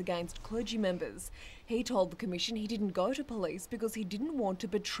accusations against clergy members. He told the Commission he didn't go to police because he didn't want to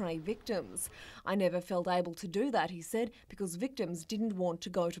betray victims. I never felt able to do that, he said, because victims didn't want to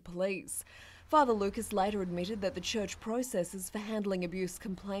go to police. Father Lucas later admitted that the church processes for handling abuse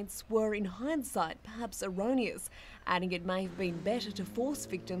complaints were, in hindsight, perhaps erroneous, adding it may have been better to force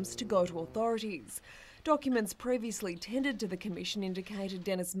victims to go to authorities. Documents previously tendered to the Commission indicated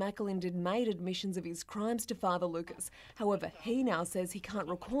Dennis McAlinden made admissions of his crimes to Father Lucas. However, he now says he can't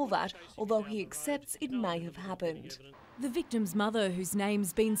recall that, although he accepts it may have happened. The victim's mother, whose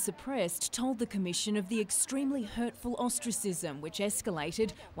name's been suppressed, told the Commission of the extremely hurtful ostracism which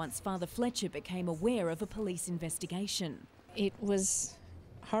escalated once Father Fletcher became aware of a police investigation. It was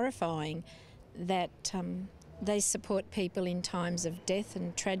horrifying that they support people in times of death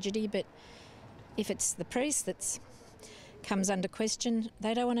and tragedy, but if it's the priest that comes under question,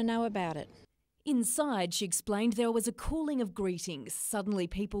 they don't want to know about it. Inside, she explained, there was a calling of greetings. Suddenly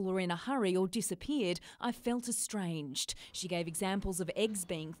people were in a hurry or disappeared. I felt estranged. She gave examples of eggs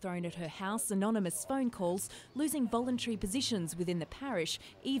being thrown at her house, anonymous phone calls, losing voluntary positions within the parish,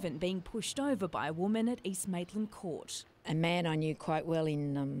 even being pushed over by a woman at East Maitland Court. A man I knew quite well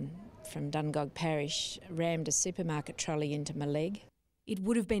from Dungog Parish rammed a supermarket trolley into my leg. It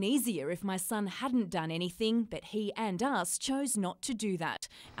would have been easier if my son hadn't done anything, but he and us chose not to do that.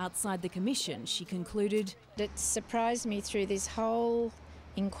 Outside the Commission, she concluded, It surprised me through this whole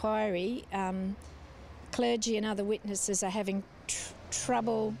inquiry. Clergy and other witnesses are having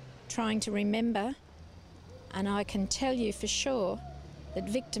trouble trying to remember, and I can tell you for sure that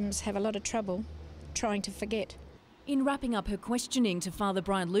victims have a lot of trouble trying to forget. In wrapping up her questioning to Father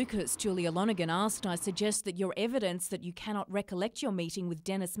Brian Lucas, Julia Lonergan asked, I suggest that your evidence that you cannot recollect your meeting with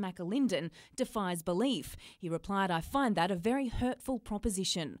Dennis McAlinden defies belief. He replied, I find that a very hurtful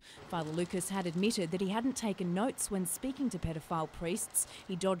proposition. Father Lucas had admitted that he hadn't taken notes when speaking to pedophile priests.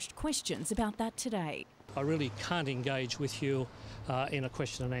 He dodged questions about that today. I really can't engage with you in a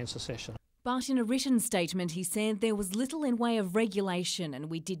question and answer session. But in a written statement, he said there was little in way of regulation and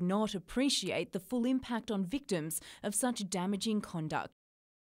we did not appreciate the full impact on victims of such damaging conduct.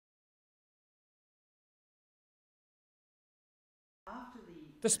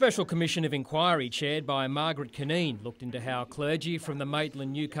 The Special Commission of Inquiry, chaired by Margaret Cunneen, looked into how clergy from the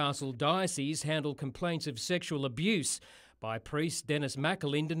Maitland-Newcastle Diocese handled complaints of sexual abuse by priests Dennis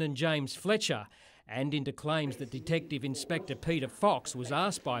McAlinden and James Fletcher, and into claims that Detective Inspector Peter Fox was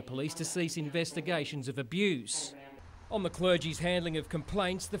asked by police to cease investigations of abuse. On the clergy's handling of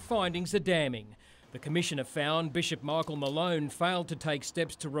complaints, the findings are damning. The Commissioner found Bishop Michael Malone failed to take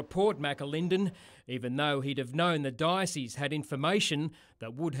steps to report McAlinden, even though he'd have known the diocese had information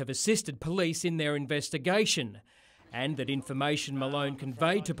that would have assisted police in their investigation, and that information Malone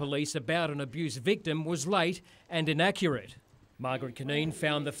conveyed to police about an abuse victim was late and inaccurate. Margaret Cunneen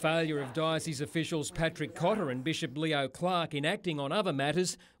found the failure of diocese officials Patrick Cotter and Bishop Leo Clark in acting on other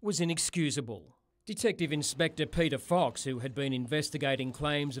matters was inexcusable. Detective Inspector Peter Fox, who had been investigating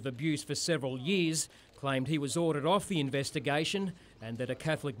claims of abuse for several years, claimed he was ordered off the investigation and that a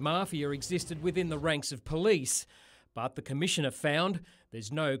Catholic mafia existed within the ranks of police. But the Commissioner found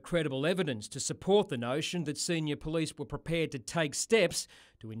there's no credible evidence to support the notion that senior police were prepared to take steps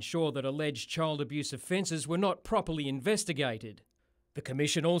to ensure that alleged child abuse offences were not properly investigated. The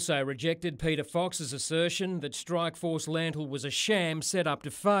Commission also rejected Peter Fox's assertion that Strikeforce Landhill was a sham set up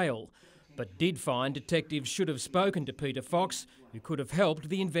to fail, but did find detectives should have spoken to Peter Fox, who could have helped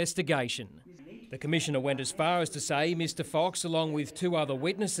the investigation. The Commissioner went as far as to say Mr Fox, along with two other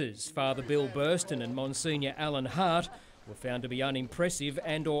witnesses, Father Bill Burston and Monsignor Alan Hart, were found to be unimpressive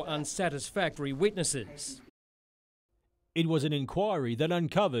and or unsatisfactory witnesses. It was an inquiry that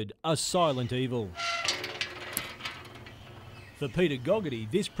uncovered a silent evil. For Peter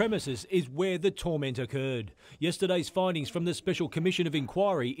Gogarty, this premises is where the torment occurred. Yesterday's findings from the Special Commission of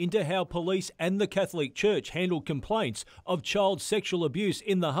Inquiry into how police and the Catholic Church handled complaints of child sexual abuse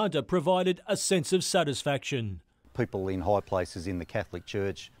in the Hunter provided a sense of satisfaction. People in high places in the Catholic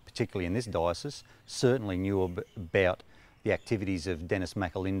Church, particularly in this diocese, certainly knew about the activities of Dennis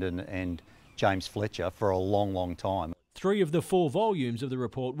McAlinden and James Fletcher for a long, long time. 3 of the 4 volumes of the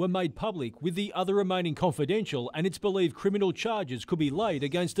report were made public, with the other remaining confidential, and it's believed criminal charges could be laid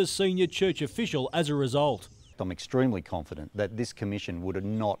against a senior church official as a result. I'm extremely confident that this commission would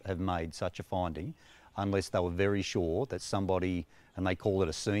not have made such a finding unless they were very sure that somebody, and they call it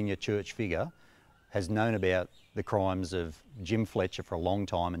a senior church figure, has known about the crimes of Jim Fletcher for a long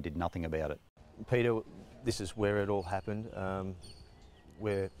time and did nothing about it. Peter, this is where it all happened,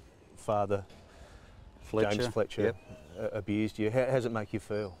 where Father James Fletcher abused you. How does it make you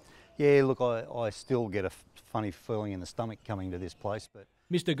feel? Yeah, look, I still get a funny feeling in the stomach coming to this place. But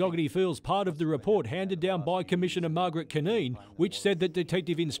Mr Gogarty feels part of the report handed down by Commissioner Margaret Cunneen, which said that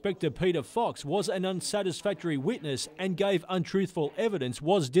Detective Inspector Peter Fox was an unsatisfactory witness and gave untruthful evidence,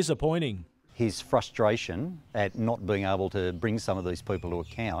 was disappointing. His frustration at not being able to bring some of these people to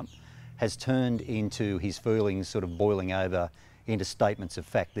account has turned into his feelings sort of boiling over into statements of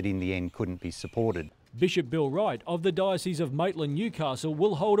fact that in the end couldn't be supported. Bishop Bill Wright of the Diocese of Maitland-Newcastle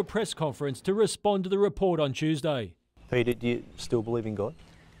will hold a press conference to respond to the report on Tuesday. Peter, do you still believe in God?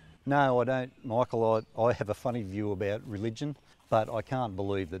 No, I don't, Michael. I have a funny view about religion, but I can't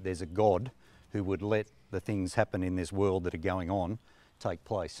believe that there's a God who would let the things happen in this world that are going on take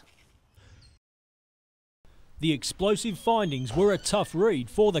place. The explosive findings were a tough read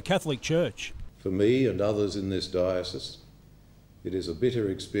for the Catholic Church. For me and others in this diocese, it is a bitter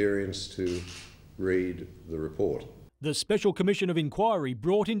experience to read the report. The Special Commission of Inquiry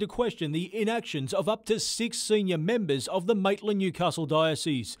brought into question the inactions of up to 6 senior members of the Maitland-Newcastle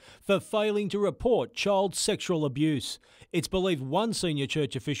Diocese for failing to report child sexual abuse. It's believed one senior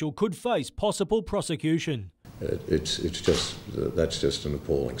church official could face possible prosecution. That's just an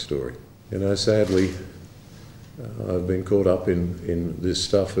appalling story. You know, sadly, I've been caught up in this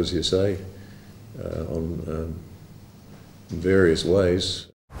stuff, as you say, in various ways.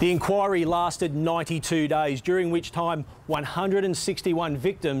 The inquiry lasted 92 days, during which time 161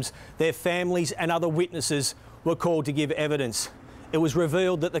 victims, their families and other witnesses were called to give evidence. It was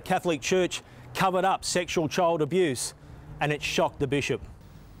revealed that the Catholic Church covered up sexual child abuse, and it shocked the bishop.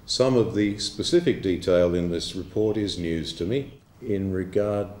 Some of the specific detail in this report is news to me. In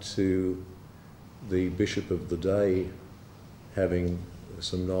regard to the bishop of the day having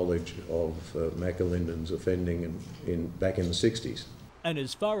some knowledge of McAlinden's offending back in the 60s. And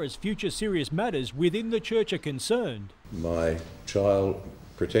as far as future serious matters within the church are concerned, my child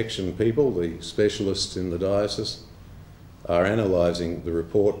protection people, the specialists in the diocese, are analysing the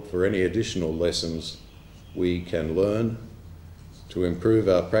report for any additional lessons we can learn to improve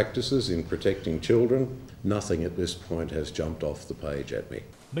our practices in protecting children. Nothing at this point has jumped off the page at me.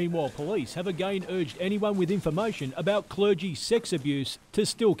 Meanwhile, police have again urged anyone with information about clergy sex abuse to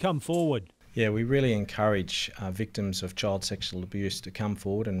still come forward. Yeah, we really encourage victims of child sexual abuse to come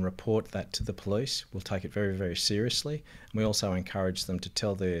forward and report that to the police. We'll take it very, very seriously. And we also encourage them to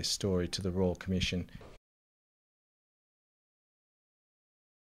tell their story to the Royal Commission.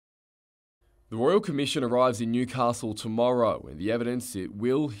 The Royal Commission arrives in Newcastle tomorrow, and the evidence it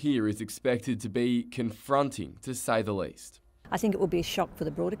will hear is expected to be confronting, to say the least. I think it will be a shock for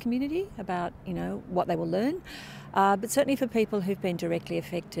the broader community about, what they will learn. But certainly for people who've been directly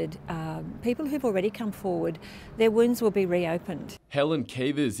affected, people who've already come forward, their wounds will be reopened. Helen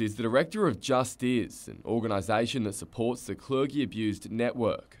Keevers is the director of Just Is, an organisation that supports the Clergy Abused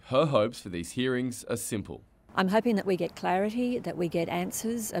Network. Her hopes for these hearings are simple. I'm hoping that we get clarity, that we get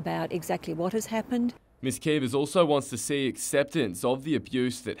answers about exactly what has happened. Ms Keevers also wants to see acceptance of the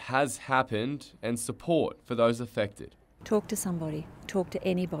abuse that has happened and support for those affected. Talk to somebody, talk to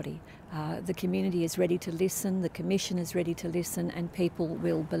anybody. The community is ready to listen, the Commission is ready to listen, and people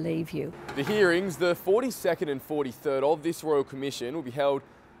will believe you. The hearings, the 42nd and 43rd of this Royal Commission, will be held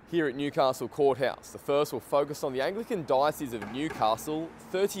here at Newcastle Courthouse. The first will focus on the Anglican Diocese of Newcastle.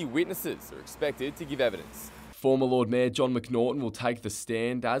 30 witnesses are expected to give evidence. Former Lord Mayor John McNaughton will take the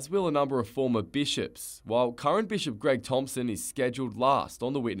stand, as will a number of former bishops, while current Bishop Greg Thompson is scheduled last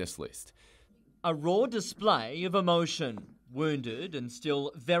on the witness list. A raw display of emotion, wounded and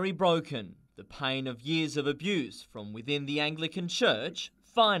still very broken. The pain of years of abuse from within the Anglican Church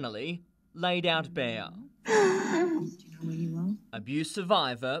finally laid out bare. Abuse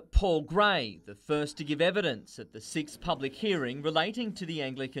survivor Paul Gray, the first to give evidence at the 6th public hearing relating to the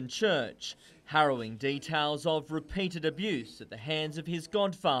Anglican Church. Harrowing details of repeated abuse at the hands of his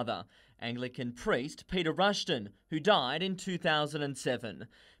godfather, Anglican priest Peter Rushton, who died in 2007.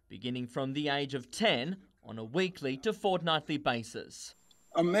 Beginning from the age of 10 on a weekly to fortnightly basis.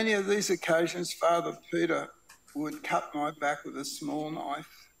 On many of these occasions, Father Peter would cut my back with a small knife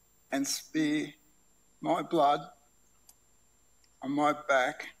and spear my blood on my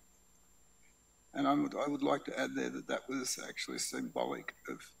back. And I would like to add there that was actually symbolic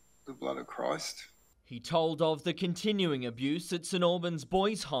of the blood of Christ. He told of the continuing abuse at St Albans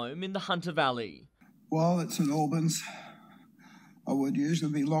Boys' Home in the Hunter Valley. While at St Albans, I would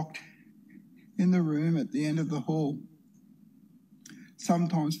usually be locked in the room at the end of the hall,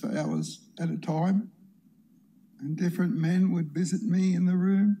 sometimes for hours at a time, and different men would visit me in the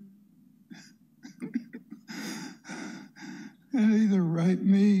room and either rape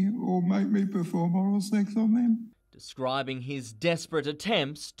me or make me perform oral sex on them. Describing his desperate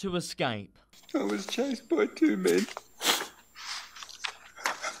attempts to escape. I was chased by 2 men.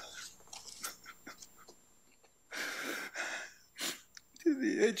 To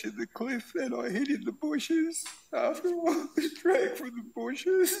the edge of the cliff, and I hid in the bushes. After I was dragged from the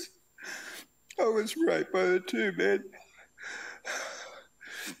bushes, I was raped by the 2 men.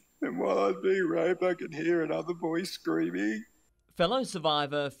 And while I was being raped, I could hear another voice screaming. Fellow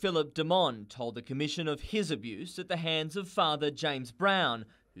survivor Philip Damon told the Commission of his abuse at the hands of Father James Brown,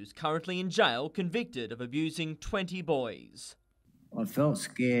 who's currently in jail convicted of abusing 20 boys. I felt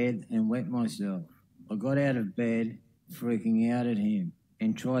scared and wet myself. I got out of bed, freaking out at him,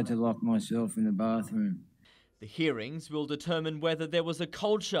 and tried to lock myself in the bathroom. The hearings will determine whether there was a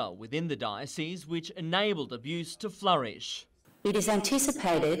culture within the diocese which enabled abuse to flourish. It is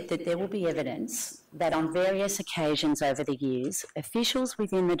anticipated that there will be evidence that on various occasions over the years, officials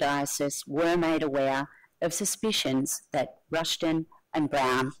within the diocese were made aware of suspicions that Rushton and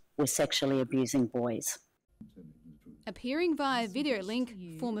Brown were sexually abusing boys. Appearing via video link,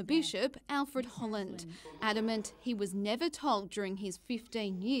 former Bishop Alfred Holland, adamant he was never told during his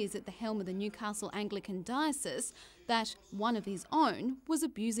 15 years at the helm of the Newcastle Anglican Diocese that one of his own was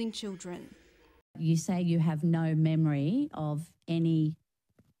abusing children. You say you have no memory of any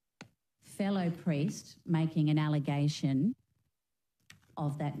fellow priest making an allegation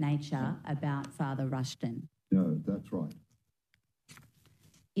of that nature about Father Rushton. No, that's right.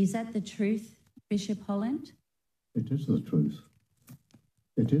 Is that the truth, Bishop Holland? It is the truth.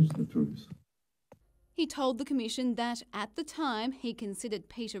 It is the truth. He told the Commission that at the time he considered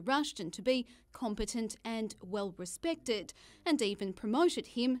Peter Rushton to be competent and well respected, and even promoted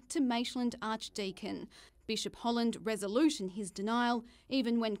him to Maitland Archdeacon. Bishop Holland resolute in his denial,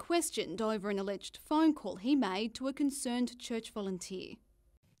 even when questioned over an alleged phone call he made to a concerned church volunteer.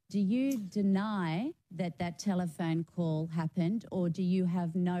 Do you deny that that telephone call happened, or do you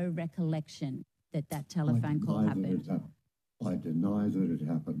have no recollection that that telephone call happened? I deny that it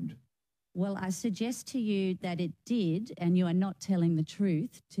happened. Well, I suggest to you that it did, and you are not telling the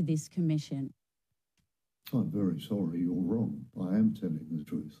truth to this Commission. I'm very sorry, you're wrong. I am telling the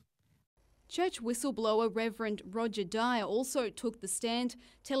truth. Church whistleblower Reverend Roger Dyer also took the stand,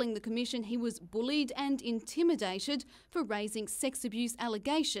 telling the Commission he was bullied and intimidated for raising sex abuse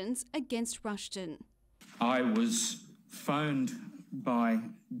allegations against Rushton. I was phoned by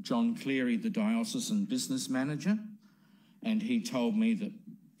John Cleary, the diocesan business manager, and he told me that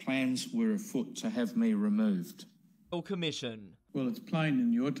plans were afoot to have me removed. Commission. Well, it's plain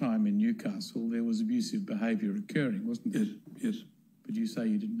in your time in Newcastle there was abusive behaviour occurring, wasn't it? Yes. But you say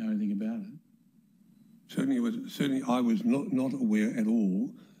you didn't know anything about it. Certainly I was not aware at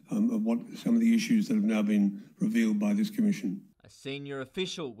all of what some of the issues that have now been revealed by this Commission. A senior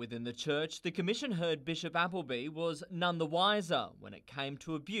official within the church, the Commission heard Bishop Appleby was none the wiser when it came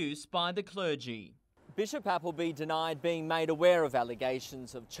to abuse by the clergy. Bishop Appleby denied being made aware of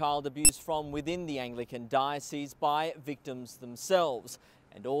allegations of child abuse from within the Anglican diocese by victims themselves,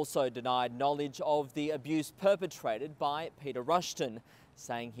 and also denied knowledge of the abuse perpetrated by Peter Rushton,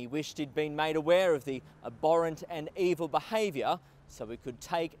 saying he wished he'd been made aware of the abhorrent and evil behaviour so he could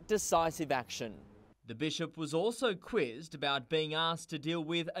take decisive action. The bishop was also quizzed about being asked to deal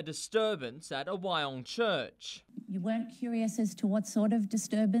with a disturbance at a Wyong church. You weren't curious as to what sort of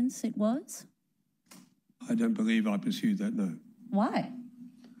disturbance it was? I don't believe I pursued that, no. Why?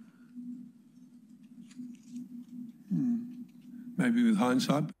 Maybe with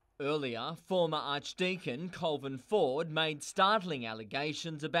hindsight. Earlier, former Archdeacon Colvin Ford made startling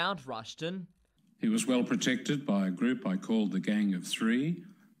allegations about Rushton. He was well protected by a group I called the Gang of Three,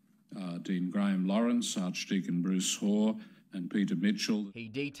 Dean Graham Lawrence, Archdeacon Bruce Hoare and Peter Mitchell. He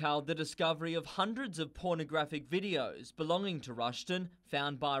detailed the discovery of hundreds of pornographic videos belonging to Rushton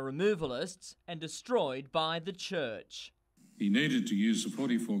found by removalists and destroyed by the church. He needed to use a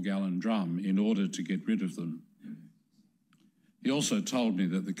 44-gallon drum in order to get rid of them. He also told me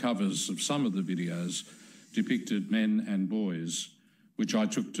that the covers of some of the videos depicted men and boys, which I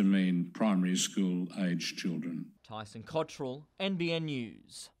took to mean primary school-aged children. Tyson Cottrell, NBN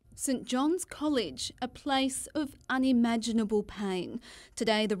News. St John's College, a place of unimaginable pain.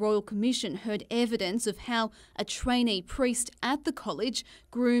 Today, the Royal Commission heard evidence of how a trainee priest at the college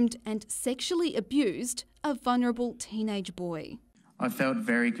groomed and sexually abused a vulnerable teenage boy. I felt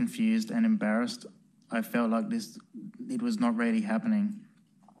very confused and embarrassed. I felt like it was not really happening.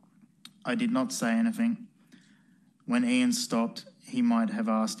 I did not say anything. When Ian stopped, he might have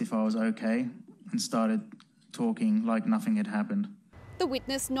asked if I was okay and started talking like nothing had happened. The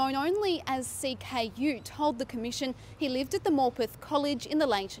witness, known only as CKU, told the Commission he lived at the Morpeth College in the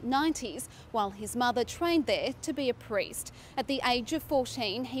late 90s while his mother trained there to be a priest. At the age of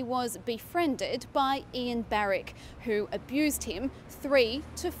 14, he was befriended by Ian Barrick, who abused him 3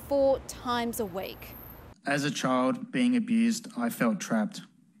 to 4 times a week. As a child being abused, I felt trapped.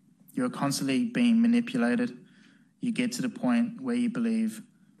 You're constantly being manipulated. You get to the point where you believe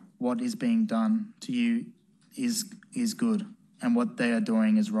what is being done to you is good, and what they are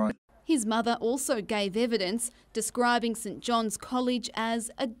doing is right. His mother also gave evidence, describing St John's College as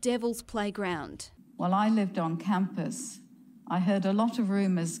a devil's playground. While I lived on campus, I heard a lot of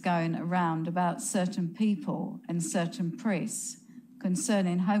rumours going around about certain people and certain priests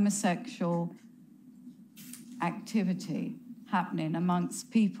concerning homosexual activity happening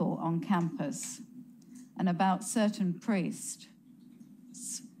amongst people on campus, and about certain priests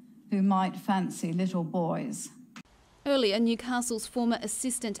who might fancy little boys. Earlier, Newcastle's former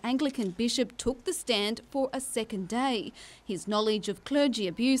assistant Anglican bishop took the stand for a second day. His knowledge of clergy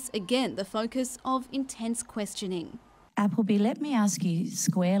abuse, again the focus of intense questioning. Appleby, let me ask you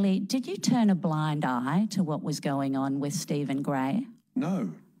squarely, did you turn a blind eye to what was going on with Stephen Gray?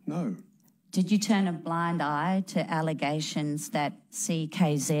 No. Did you turn a blind eye to allegations that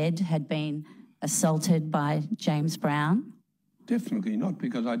CKZ had been assaulted by James Brown? Definitely not,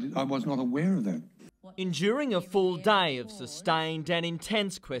 because I was not aware of that. Enduring a full day of sustained and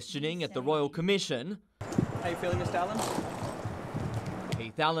intense questioning at the Royal Commission. How are you feeling, Mr Allen?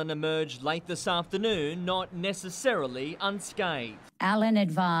 Keith Allen emerged late this afternoon, not necessarily unscathed. Allen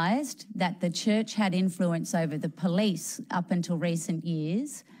advised that the church had influence over the police up until recent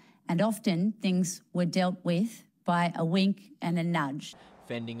years, and often things were dealt with by a wink and a nudge.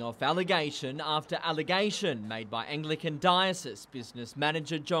 Fending off allegation after allegation made by Anglican Diocese business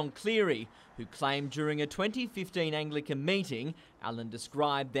manager John Cleary, who claimed during a 2015 Anglican meeting, Allen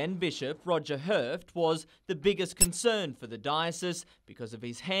described then Bishop Roger Hurft was the biggest concern for the diocese because of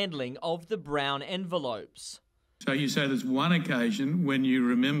his handling of the brown envelopes. So you say there's one occasion when you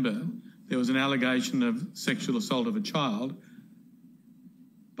remember there was an allegation of sexual assault of a child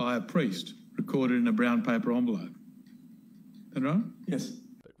by a priest recorded in a brown paper envelope. Is that right? Yes.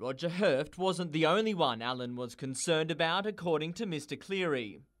 But Roger Hurft wasn't the only one Allen was concerned about, according to Mr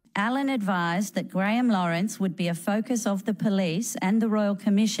Cleary. Allen advised that Graham Lawrence would be a focus of the police and the Royal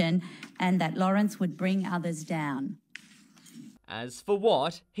Commission, and that Lawrence would bring others down. As for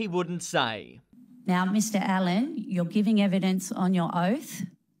what, he wouldn't say. Now, Mr Allen, you're giving evidence on your oath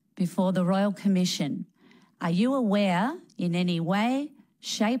before the Royal Commission. Are you aware in any way,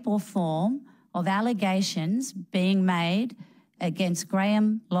 shape or form of allegations being made against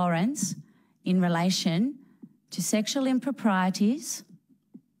Graham Lawrence in relation to sexual improprieties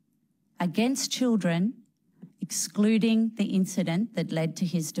against children, excluding the incident that led to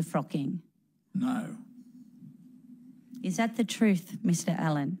his defrocking? No. Is that the truth, Mr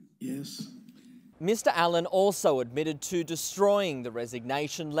Allen? Yes. Mr Allen also admitted to destroying the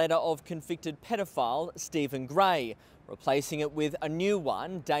resignation letter of convicted pedophile Stephen Gray, replacing it with a new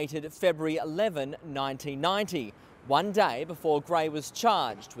one dated February 11, 1990, one day before Gray was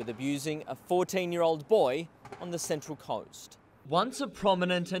charged with abusing a 14-year-old boy on the Central Coast. Once a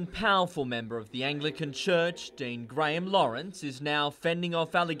prominent and powerful member of the Anglican Church, Dean Graham Lawrence is now fending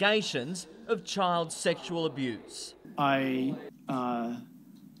off allegations of child sexual abuse. I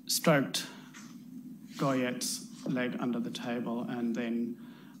stroked Goyette's leg under the table, and then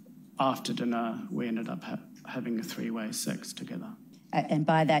after dinner we ended up having a three-way sex together. And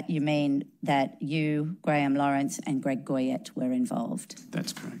by that you mean that you, Graham Lawrence and Greg Goyette were involved?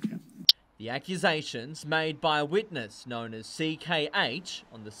 That's correct, yeah. The accusations made by a witness known as CKH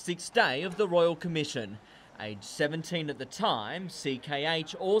on the 6th day of the Royal Commission. Aged 17 at the time,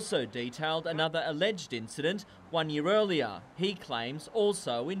 CKH also detailed another alleged incident 1 year earlier. He claims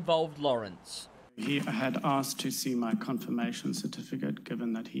also involved Lawrence. He had asked to see my confirmation certificate,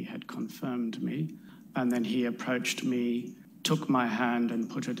 given that he had confirmed me, and then he approached me, took my hand and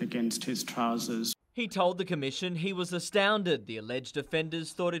put it against his trousers. He told the Commission he was astounded the alleged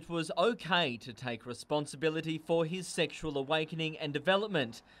offenders thought it was okay to take responsibility for his sexual awakening and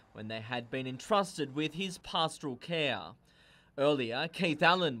development when they had been entrusted with his pastoral care. Earlier, Keith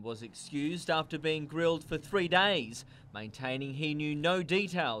Allen was excused after being grilled for 3 days, maintaining he knew no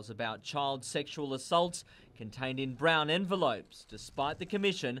details about child sexual assaults contained in brown envelopes, despite the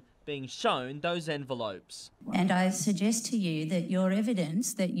Commission being shown those envelopes. And I suggest to you that your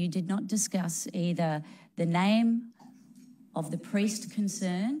evidence that you did not discuss either the name of the priest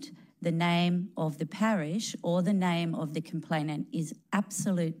concerned, the name of the parish, or the name of the complainant is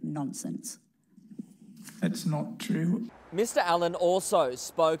absolute nonsense. That's not true. Mr Allen also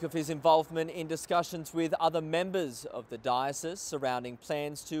spoke of his involvement in discussions with other members of the diocese surrounding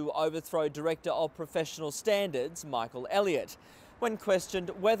plans to overthrow Director of Professional Standards, Michael Elliott. When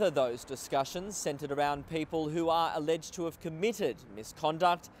questioned whether those discussions centred around people who are alleged to have committed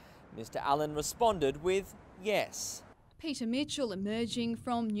misconduct, Mr Allen responded with yes. Peter Mitchell emerging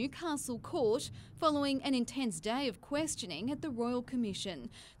from Newcastle Court following an intense day of questioning at the Royal Commission.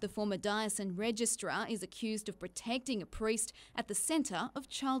 The former diocesan registrar is accused of protecting a priest at the centre of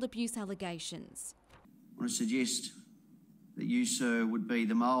child abuse allegations. I want to suggest that you, sir, would be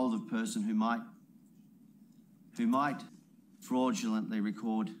the mould of person who might fraudulently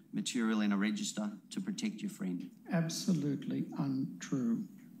record material in a register to protect your friend. Absolutely untrue.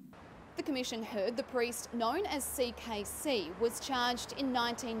 The Commission heard the priest known as CKC was charged in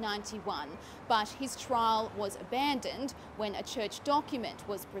 1991, but his trial was abandoned when a church document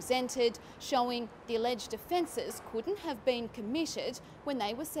was presented showing the alleged offences couldn't have been committed when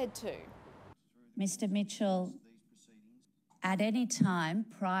they were said to. Mr. Mitchell, at any time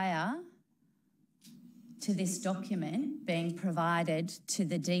prior to this document being provided to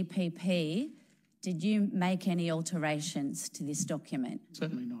the DPP, did you make any alterations to this document?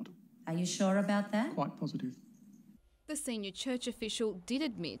 Certainly not. Are you sure about that? Quite positive. The senior church official did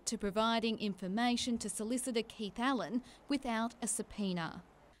admit to providing information to Solicitor Keith Allen without a subpoena.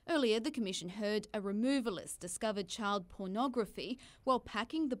 Earlier, the Commission heard a removalist discovered child pornography while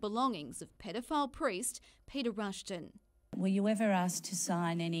packing the belongings of pedophile priest Peter Rushton. Were you ever asked to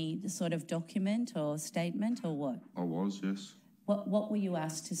sign any sort of document or statement or what? I was, yes. What were you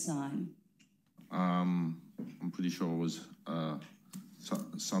asked to sign? I'm pretty sure it was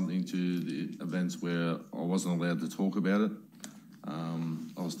something to the events where I wasn't allowed to talk about it.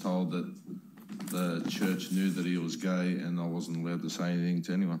 I was told that the church knew that he was gay and I wasn't allowed to say anything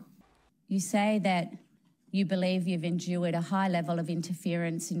to anyone. You say that you believe you've endured a high level of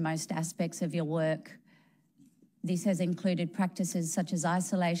interference in most aspects of your work. This has included practices such as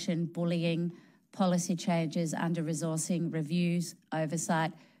isolation, bullying, policy changes, under-resourcing, reviews,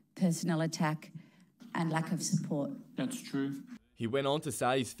 oversight, personal attack and lack of support. That's true. He went on to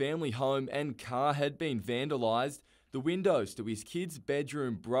say his family home and car had been vandalised, the windows to his kid's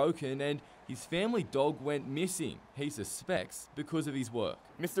bedroom broken and his family dog went missing, he suspects, because of his work.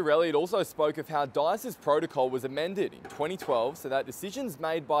 Mr Elliott also spoke of how Diocese protocol was amended in 2012 so that decisions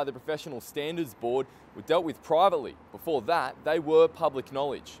made by the Professional Standards Board were dealt with privately. Before that, they were public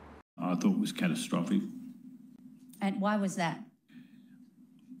knowledge. I thought it was catastrophic. And why was that?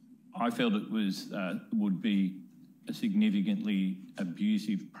 I felt it was would be a significantly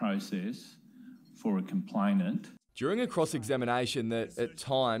abusive process for a complainant. During a cross-examination that at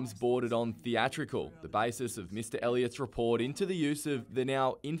times bordered on theatrical, the basis of Mr Elliott's report into the use of the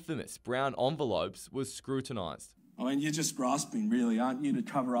now infamous brown envelopes was scrutinised. I mean, you're just grasping, really, aren't you, to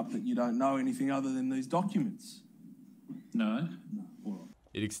cover up that you don't know anything other than these documents? No.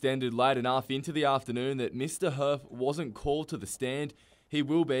 It extended late enough into the afternoon that Mr Herf wasn't called to the stand. He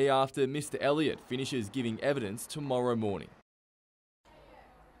will be after Mr Elliott finishes giving evidence tomorrow morning.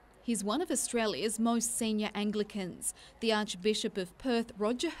 He's one of Australia's most senior Anglicans. The Archbishop of Perth,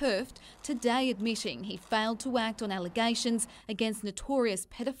 Roger Hurft, today admitting he failed to act on allegations against notorious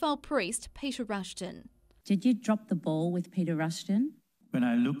pedophile priest Peter Rushton. Did you drop the ball with Peter Rushton? When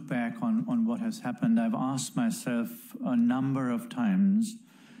I look back on what has happened, I've asked myself a number of times,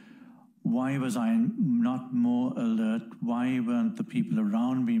 why was I not more alert? Why weren't the people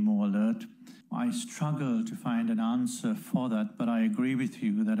around me more alert? I struggle to find an answer for that, but I agree with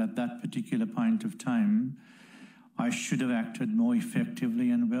you that at that particular point of time, I should have acted more effectively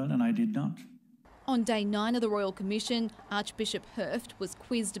and well, and I did not. On day 9 of the Royal Commission, Archbishop Hurft was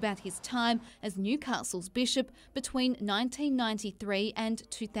quizzed about his time as Newcastle's bishop between 1993 and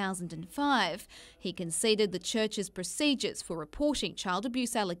 2005. He conceded the church's procedures for reporting child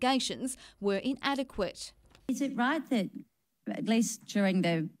abuse allegations were inadequate. Is it right that, at least during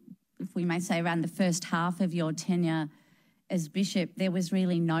the, if we may say, around the first half of your tenure as bishop, there was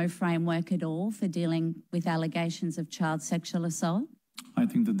really no framework at all for dealing with allegations of child sexual assault? I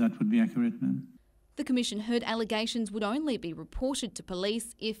think that would be accurate, ma'am. The Commission heard allegations would only be reported to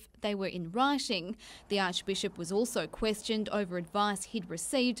police if they were in writing. The Archbishop was also questioned over advice he'd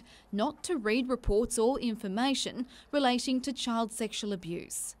received not to read reports or information relating to child sexual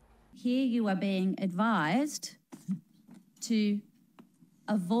abuse. Here you are being advised to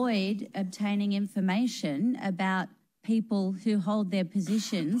avoid obtaining information about people who hold their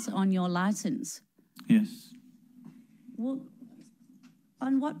positions on your licence. Yes. Well,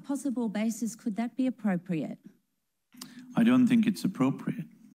 on what possible basis could that be appropriate? I don't think it's appropriate.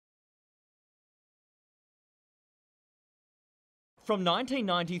 From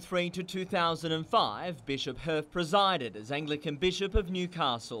 1993 to 2005, Bishop Hurft presided as Anglican Bishop of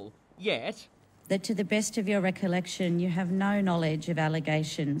Newcastle. Yet, that to the best of your recollection, you have no knowledge of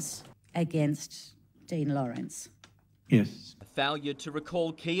allegations against Dean Lawrence. Yes. failure to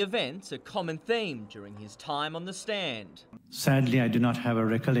recall key events a common theme during his time on the stand. Sadly, I do not have a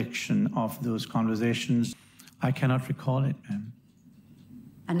recollection of those conversations. I cannot recall it, ma'am.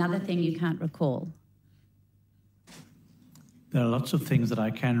 Another thing you can't recall? There are lots of things that I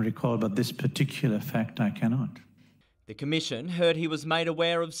can recall, but this particular fact I cannot. The Commission heard he was made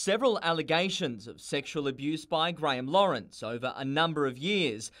aware of several allegations of sexual abuse by Graham Lawrence over a number of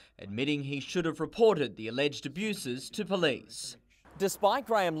years, admitting he should have reported the alleged abuses to police. Despite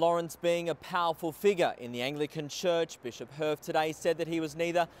Graham Lawrence being a powerful figure in the Anglican Church, Bishop Herf today said that he was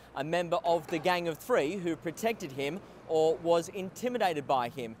neither a member of the Gang of Three who protected him or was intimidated by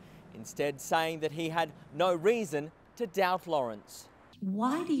him, instead saying that he had no reason to doubt Lawrence.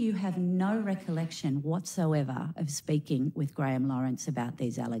 Why do you have no recollection whatsoever of speaking with Graham Lawrence about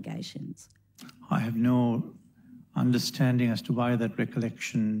these allegations? I have no understanding as to why that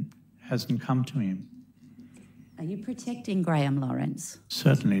recollection hasn't come to me. Are you protecting Graham Lawrence?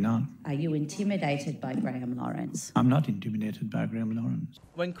 Certainly not. Are you intimidated by Graham Lawrence? I'm not intimidated by Graham Lawrence.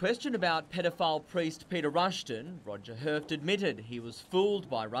 When questioned about pedophile priest Peter Rushton, Roger Herft admitted he was fooled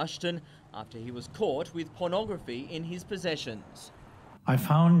by Rushton after he was caught with pornography in his possessions. I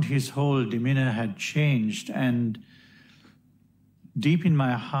found his whole demeanour had changed, and deep in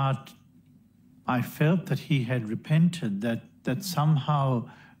my heart, I felt that he had repented, that somehow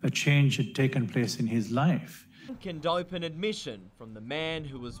a change had taken place in his life. Can open admission from the man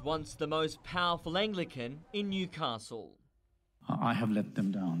who was once the most powerful Anglican in Newcastle. I have let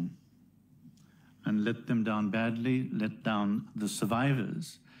them down, and let them down badly, let down the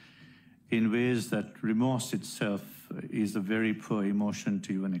survivors in ways that remorse itself is a very poor emotion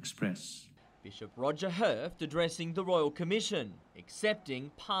to even express. Bishop Roger Herft addressing the Royal Commission,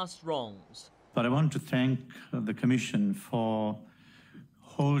 accepting past wrongs. But I want to thank the Commission for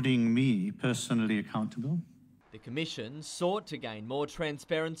holding me personally accountable. The Commission sought to gain more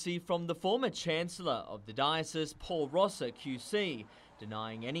transparency from the former Chancellor of the Diocese, Paul Rosser QC,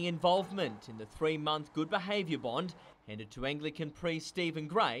 denying any involvement in the 3-month good behaviour bond handed to Anglican priest Stephen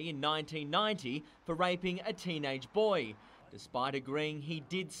Gray in 1990 for raping a teenage boy, despite agreeing he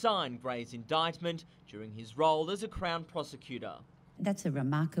did sign Gray's indictment during his role as a Crown prosecutor. That's a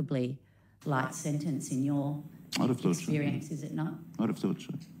remarkably light sentence in your experience, is it not? I'd have thought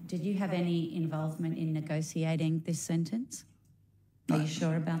so. Did you have any involvement in negotiating this sentence? Are you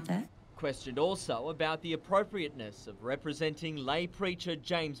sure about that? Questioned also about the appropriateness of representing lay preacher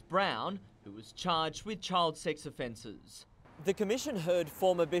James Brown, who was charged with child sex offences. The Commission heard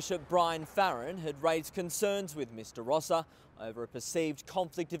former Bishop Brian Farron had raised concerns with Mr Rosser over a perceived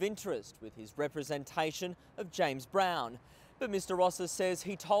conflict of interest with his representation of James Brown. But Mr Rosser says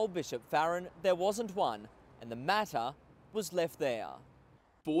he told Bishop Farron there wasn't one, and the matter was left there.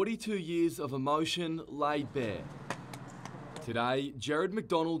 42 years of emotion laid bare. Today, Gerard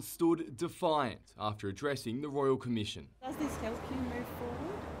McDonald stood defiant after addressing the Royal Commission. Does this help you move forward?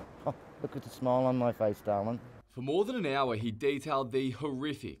 Oh, look at the smile on my face, darling. For more than an hour, he detailed the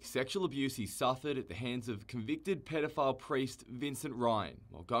horrific sexual abuse he suffered at the hands of convicted pedophile priest Vincent Ryan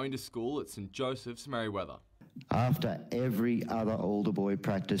while going to school at St Joseph's, Merewether. After every other altar boy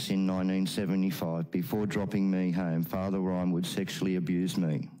practice in 1975, before dropping me home, Father Ryan would sexually abuse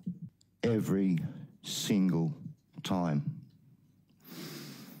me. Every single time.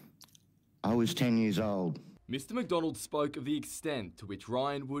 I was 10 years old. Mr McDonald spoke of the extent to which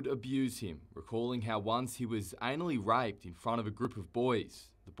Ryan would abuse him, recalling how once he was anally raped in front of a group of boys.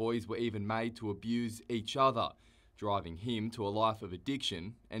 The boys were even made to abuse each other, driving him to a life of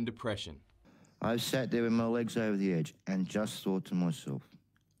addiction and depression. I sat there with my legs over the edge and just thought to myself,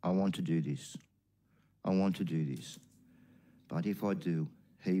 I want to do this. I want to do this. But if I do,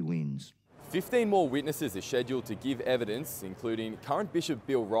 he wins. 15 more witnesses are scheduled to give evidence, including current Bishop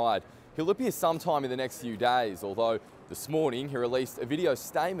Bill Wright. He'll appear sometime in the next few days, although this morning he released a video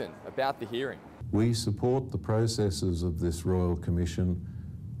statement about the hearing. We support the processes of this Royal Commission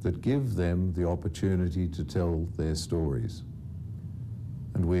that give them the opportunity to tell their stories.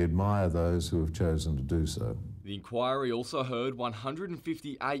 And we admire those who have chosen to do so. The inquiry also heard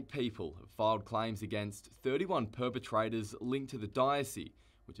 158 people have filed claims against 31 perpetrators linked to the diocese,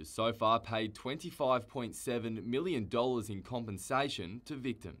 which has so far paid $25.7 million in compensation to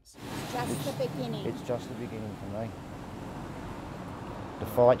victims. Just the beginning. It's just the beginning for me. The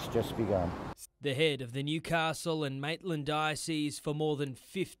fight's just begun. The head of the Newcastle and Maitland Diocese for more than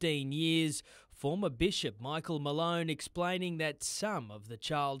 15 years, former Bishop Michael Malone, explaining that some of the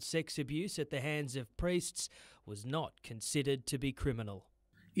child sex abuse at the hands of priests was not considered to be criminal.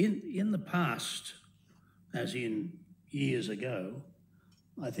 In the past, as in years ago,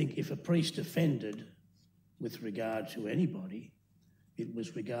 I think if a priest offended, with regard to anybody, it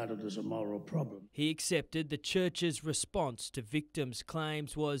was regarded as a moral problem. He accepted the church's response to victims'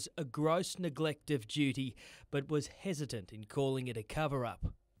 claims was a gross neglect of duty, but was hesitant in calling it a cover-up.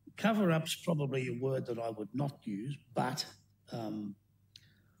 Cover-up's probably a word that I would not use, but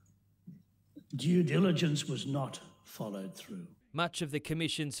due diligence was not followed through. Much of the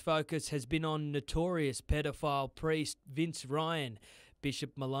Commission's focus has been on notorious pedophile priest Vince Ryan,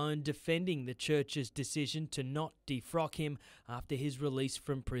 Bishop Malone defending the church's decision to not defrock him after his release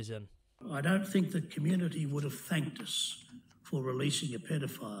from prison. I don't think the community would have thanked us for releasing a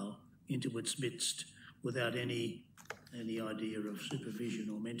pedophile into its midst without any idea of supervision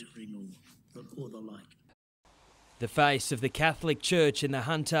or mentoring or the like. The face of the Catholic Church in the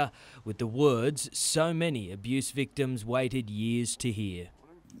Hunter with the words so many abuse victims waited years to hear.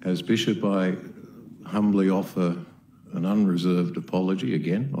 As Bishop, I humbly offer an unreserved apology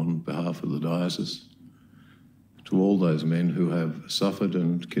again on behalf of the diocese to all those men who have suffered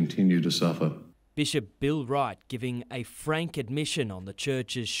and continue to suffer. Bishop Bill Wright giving a frank admission on the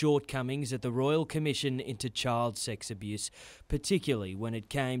Church's shortcomings at the Royal Commission into child sex abuse, particularly when it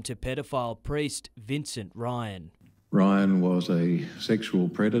came to pedophile priest Vincent Ryan. Ryan was a sexual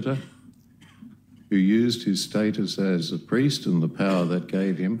predator who used his status as a priest and the power that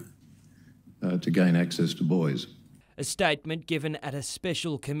gave him to gain access to boys. A statement given at a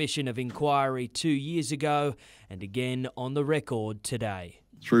special commission of inquiry 2 years ago and again on the record today.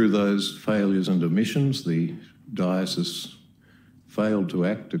 Through those failures and omissions, the diocese failed to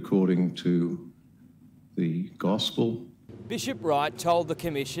act according to the gospel. Bishop Wright told the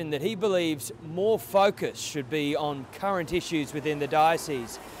Commission that he believes more focus should be on current issues within the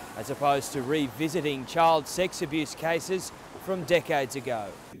diocese as opposed to revisiting child sex abuse cases from decades ago.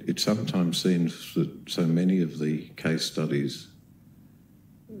 It sometimes seems that so many of the case studies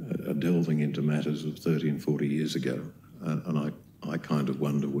are delving into matters of 30 and 40 years ago, and I kind of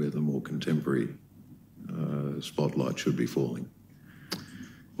wonder where the more contemporary spotlight should be falling.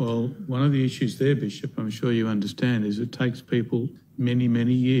 Well, one of the issues there, Bishop, I'm sure you understand, is it takes people many,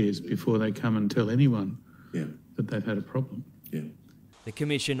 many years before they come and tell anyone that they've had a problem. Yeah. The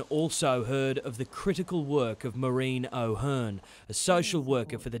Commission also heard of the critical work of Maureen O'Hearn, a social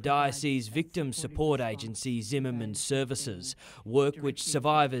worker for the Diocese Victim Support Agency Zimmerman Services, work which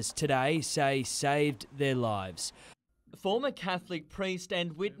survivors today say saved their lives. Former Catholic priest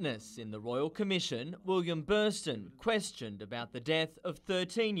and witness in the Royal Commission, William Burston, questioned about the death of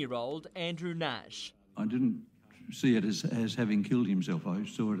 13-year-old Andrew Nash. I didn't see it as having killed himself. I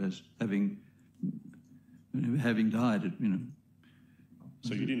saw it as having died,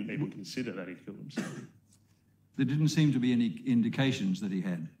 So you didn't even consider that he killed himself? There didn't seem to be any indications that he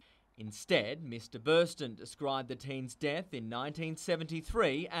had. Instead, Mr. Burston described the teen's death in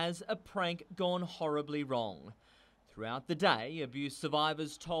 1973 as a prank gone horribly wrong. Throughout the day, abuse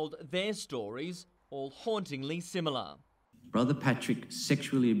survivors told their stories, all hauntingly similar. Brother Patrick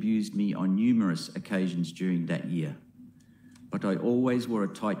sexually abused me on numerous occasions during that year, but I always wore a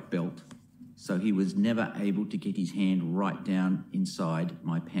tight belt, so he was never able to get his hand right down inside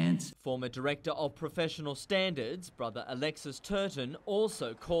my pants. Former Director of Professional Standards, Brother Alexis Turton,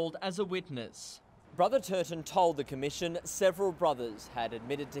 also called as a witness. Brother Turton told the Commission several brothers had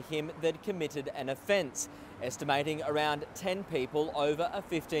admitted to him they'd committed an offence, estimating around 10 people over a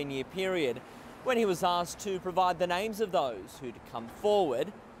 15-year period. When he was asked to provide the names of those who'd come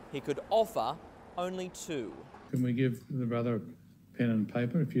forward, he could offer only 2. Can we give the brother a pen and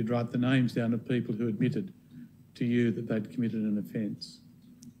paper if you'd write the names down of people who admitted to you that they'd committed an offence?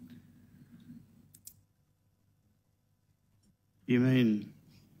 You mean,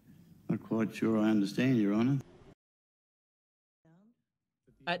 not quite sure I understand, Your Honour.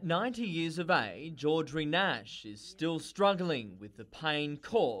 At 90 years of age, Audrey Nash is still struggling with the pain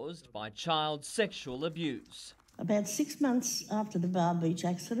caused by child sexual abuse. About 6 months after the Bar Beach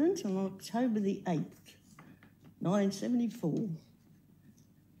accident, on October the 8th, 1974,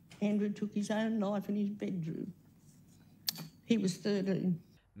 Andrew took his own life in his bedroom. He was 13.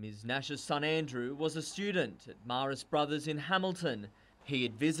 Ms. Nash's son Andrew was a student at Maris Brothers in Hamilton. He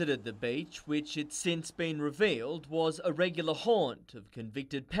had visited the beach, which it's since been revealed was a regular haunt of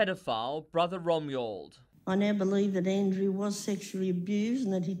convicted pedophile Brother Romuald. I now believe that Andrew was sexually abused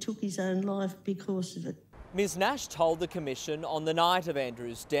and that he took his own life because of it. Ms. Nash told the Commission on the night of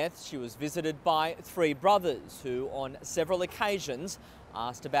Andrew's death she was visited by 3 brothers who on several occasions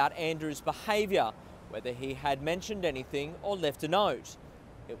asked about Andrew's behaviour, whether he had mentioned anything or left a note.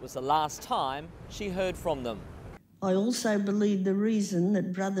 It was the last time she heard from them. I also believe the reason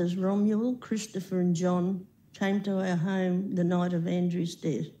that brothers Romuald, Christopher and John came to our home the night of Andrew's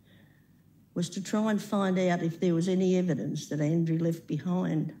death was to try and find out if there was any evidence that Andrew left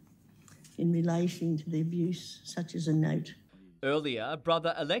behind in relation to the abuse, such as a note. Earlier,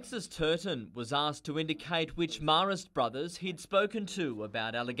 brother Alexis Turton was asked to indicate which Marist brothers he'd spoken to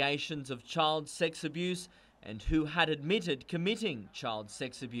about allegations of child sex abuse and who had admitted committing child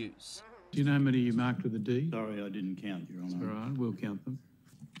sex abuse. Do you know how many you marked with a D? Sorry, I didn't count, Your Honour. All right, we'll count them.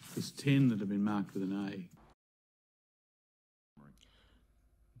 There's 10 that have been marked with an A.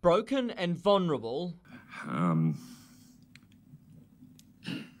 Broken and vulnerable.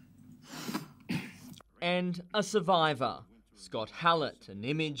 And a survivor. Scott Hallett, an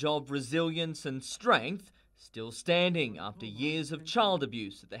image of resilience and strength, still standing after years of child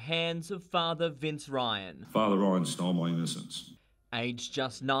abuse at the hands of Father Vince Ryan. Father Ryan stole my innocence. Aged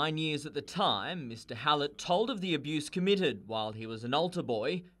just 9 years at the time, Mr Hallett told of the abuse committed while he was an altar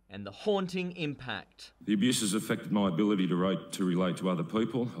boy and the haunting impact. The abuse has affected my ability to relate to other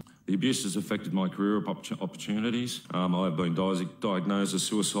people. The abuse has affected my career opportunities. I have been diagnosed as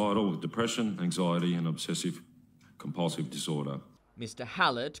suicidal with depression, anxiety and obsessive compulsive disorder. Mr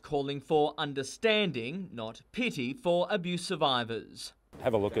Hallett calling for understanding, not pity, for abuse survivors.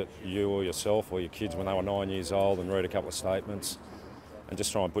 Have a look at you or yourself or your kids when they were 9 years old and read a couple of statements and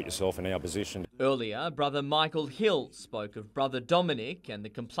just try and put yourself in our position. Earlier, Brother Michael Hill spoke of Brother Dominic and the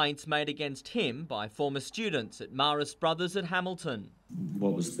complaints made against him by former students at Marist Brothers at Hamilton.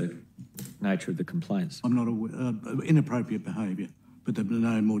 What was the nature of the complaints? I'm not aware. Inappropriate behaviour, but there are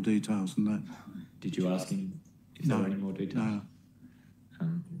no more details than that. Did you ask him if there were any more details? No.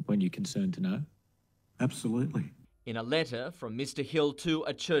 Weren't you concerned to know? Absolutely. In a letter from Mr Hill to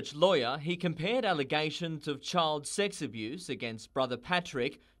a church lawyer, he compared allegations of child sex abuse against Brother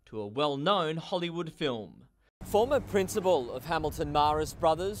Patrick to a well-known Hollywood film. Former principal of Hamilton Marist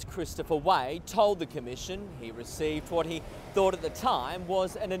Brothers, Christopher Wade, told the Commission he received what he thought at the time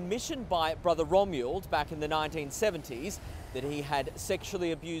was an admission by Brother Romuald back in the 1970s that he had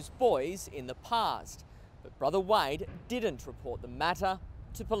sexually abused boys in the past. But Brother Wade didn't report the matter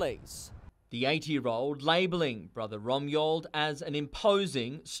to police. The 80-year-old labelling Brother Romuald as an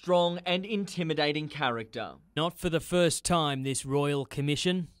imposing, strong and intimidating character. Not for the first time, this Royal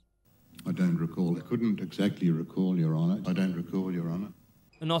Commission. I don't recall. I couldn't exactly recall, Your Honour. I don't recall, Your Honour.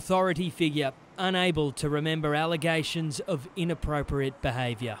 An authority figure unable to remember allegations of inappropriate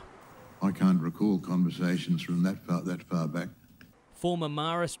behaviour. I can't recall conversations from that far back. Former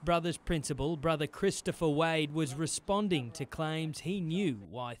Marist Brothers principal, Brother Christopher Wade, was responding to claims he knew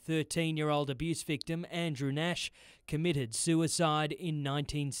why 13-year-old abuse victim Andrew Nash committed suicide in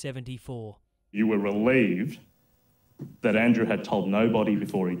 1974. You were relieved that Andrew had told nobody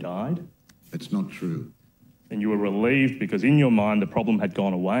before he died? That's not true. And you were relieved because in your mind the problem had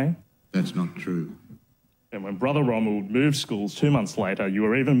gone away? That's not true. And when Brother Romuald moved schools 2 months later, you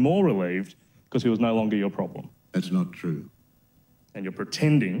were even more relieved because he was no longer your problem? That's not true. And you're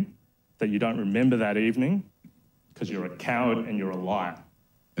pretending that you don't remember that evening because you're a coward and you're a liar.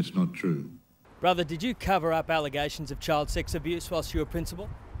 That's not true. Brother, did you cover up allegations of child sex abuse whilst you were principal?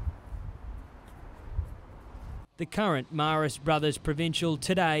 The current Marist Brothers Provincial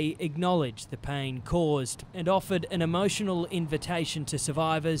today acknowledged the pain caused and offered an emotional invitation to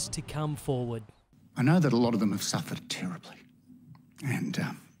survivors to come forward. I know that a lot of them have suffered terribly, and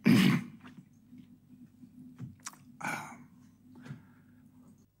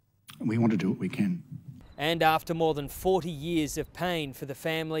we want to do what we can. And after more than 40 years of pain for the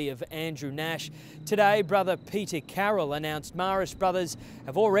family of Andrew Nash, today Brother Peter Carroll announced Marist Brothers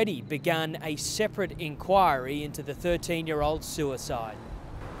have already begun a separate inquiry into the 13-year-old's suicide.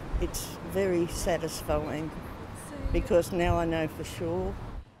 It's very satisfying because now I know for sure.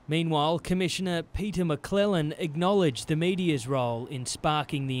 Meanwhile, Commissioner Peter McClellan acknowledged the media's role in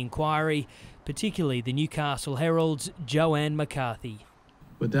sparking the inquiry, particularly the Newcastle Herald's Joanne McCarthy.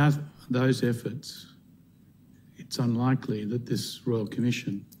 Without those efforts, it's unlikely that this Royal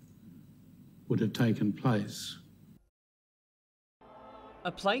Commission would have taken place.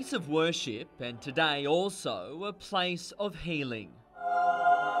 A place of worship, and today also a place of healing.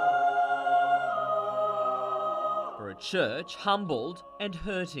 For a church humbled and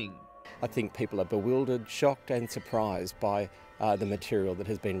hurting. I think people are bewildered, shocked and surprised by the material that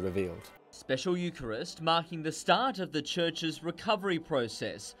has been revealed. Special Eucharist marking the start of the Church's recovery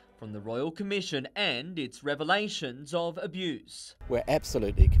process from the Royal Commission and its revelations of abuse. We're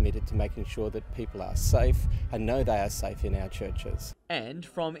absolutely committed to making sure that people are safe and know they are safe in our churches. And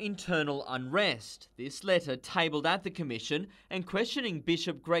from internal unrest, this letter tabled at the Commission and questioning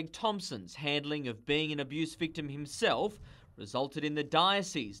Bishop Greg Thompson's handling of being an abuse victim himself resulted in the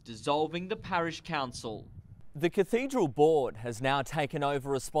diocese dissolving the parish council. The Cathedral Board has now taken over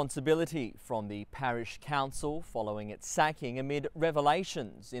responsibility from the Parish Council following its sacking amid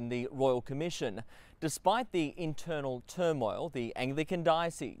revelations in the Royal Commission. Despite the internal turmoil, the Anglican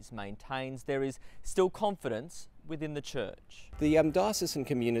Diocese maintains there is still confidence within the church. The diocesan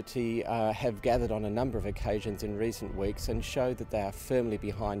community have gathered on a number of occasions in recent weeks and show that they are firmly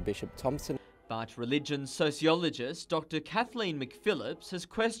behind Bishop Thompson. But religion sociologist Dr. Kathleen McPhillips has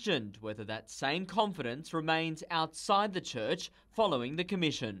questioned whether that same confidence remains outside the church following the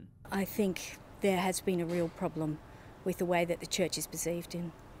commission. I think there has been a real problem with the way that the church is perceived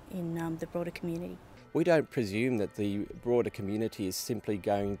in the broader community. We don't presume that the broader community is simply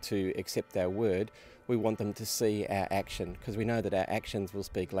going to accept our word. We want them to see our action, because we know that our actions will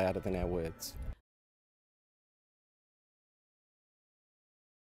speak louder than our words.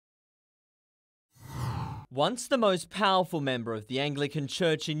 Once the most powerful member of the Anglican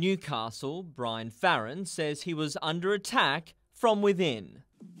Church in Newcastle, Brian Farron, says he was under attack from within.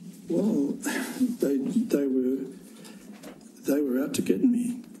 Well, they were out to get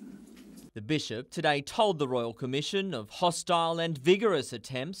me. The bishop today told the Royal Commission of hostile and vigorous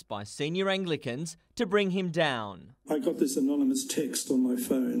attempts by senior Anglicans to bring him down. I got this anonymous text on my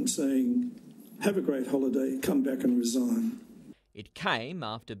phone saying, "Have a great holiday, come back and resign." It came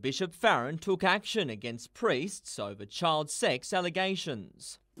after Bishop Farron took action against priests over child sex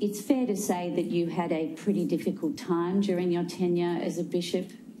allegations. It's fair to say that you had a pretty difficult time during your tenure as a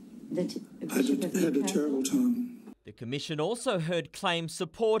bishop. I had a terrible time. The Commission also heard claims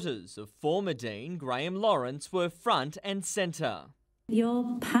supporters of former Dean Graham Lawrence were front and centre.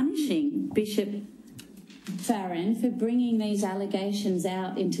 You're punishing Bishop Farron for bringing these allegations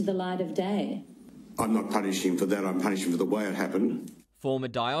out into the light of day. I'm not punishing him for that, I'm punishing him for the way it happened. Former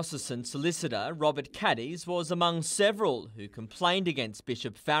diocesan solicitor Robert Caddies was among several who complained against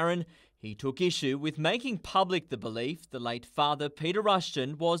Bishop Farron. He took issue with making public the belief the late Father Peter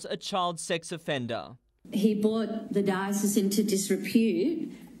Rushton was a child sex offender. He brought the diocese into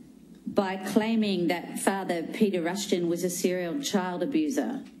disrepute by claiming that Father Peter Rushton was a serial child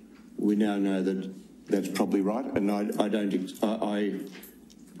abuser. We now know that that's probably right, and I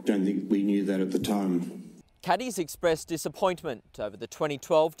don't think we knew that at the time. Caddies expressed disappointment over the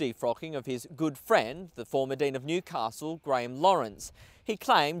 2012 defrocking of his good friend, the former Dean of Newcastle, Graham Lawrence. He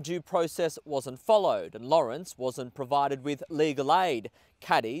claimed due process wasn't followed and Lawrence wasn't provided with legal aid.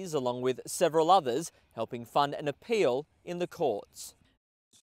 Caddies, along with several others, helping fund an appeal in the courts.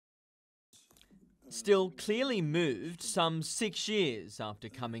 Still clearly moved some 6 years after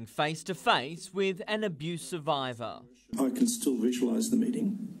coming face to face with an abuse survivor. I can still visualise the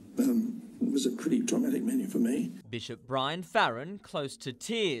meeting. It was a pretty traumatic meeting for me. Bishop Brian Farron close to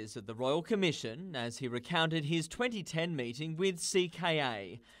tears at the Royal Commission as he recounted his 2010 meeting with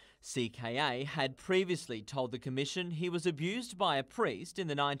CKA. CKA had previously told the Commission he was abused by a priest in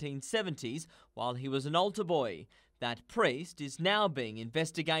the 1970s while he was an altar boy. That priest is now being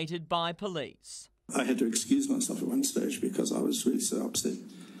investigated by police. I had to excuse myself at one stage because I was really so upset.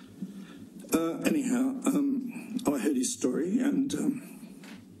 Anyhow, I heard his story and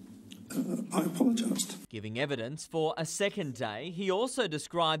I apologised. Giving evidence for a second day, he also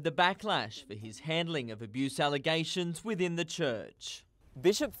described the backlash for his handling of abuse allegations within the church.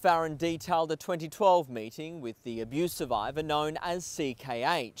 Bishop Farron detailed a 2012 meeting with the abuse survivor known as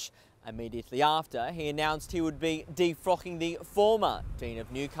CKH. Immediately after, he announced he would be defrocking the former Dean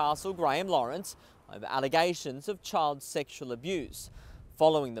of Newcastle, Graham Lawrence, over allegations of child sexual abuse.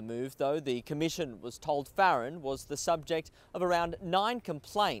 Following the move, though, the Commission was told Farron was the subject of around 9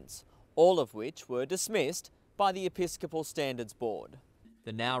 complaints, all of which were dismissed by the Episcopal Standards Board.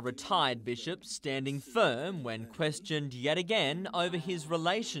 The now retired bishop standing firm when questioned yet again over his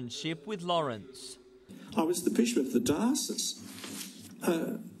relationship with Lawrence. I was the bishop of the diocese.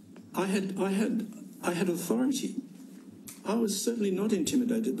 I had authority. I was certainly not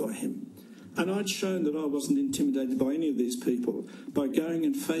intimidated by him. And I'd shown that I wasn't intimidated by any of these people by going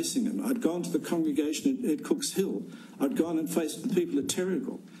and facing them. I'd gone to the congregation at Cook's Hill. I'd gone and faced the people at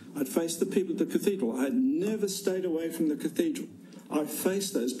Terrigal. I'd faced the people at the cathedral. I had never stayed away from the cathedral. I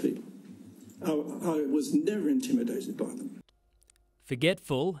faced those people. I was never intimidated by them.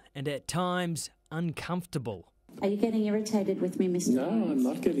 Forgetful and at times uncomfortable. Are you getting irritated with me, Mr. No, I'm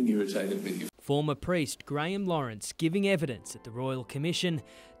not getting irritated with you. Former priest Graham Lawrence giving evidence at the Royal Commission,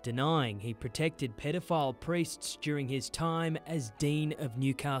 denying he protected pedophile priests during his time as Dean of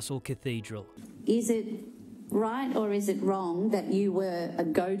Newcastle Cathedral. Is it right or is it wrong that you were a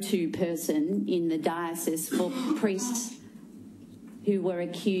go-to person in the diocese for priests who were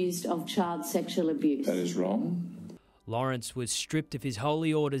accused of child sexual abuse? That is wrong. Lawrence was stripped of his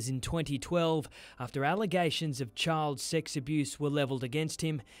holy orders in 2012 after allegations of child sex abuse were levelled against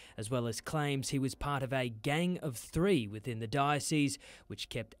him, as well as claims he was part of a gang of 3 within the diocese which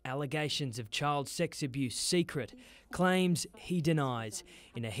kept allegations of child sex abuse secret, claims he denies.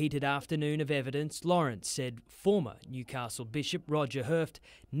 In a heated afternoon of evidence, Lawrence said former Newcastle Bishop Roger Hurft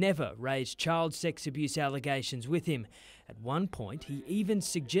never raised child sex abuse allegations with him. At one point, he even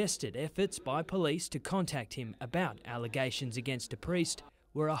suggested efforts by police to contact him about allegations against a priest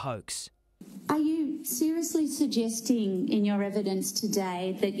were a hoax. Are you seriously suggesting in your evidence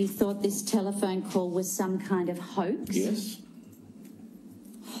today that you thought this telephone call was some kind of hoax? Yes.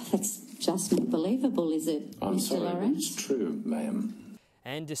 That's just not believable, is it, I'm Mr. sorry, but Lawrence? it's true, ma'am.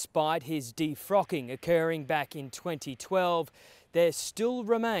 And despite his defrocking occurring back in 2012, there still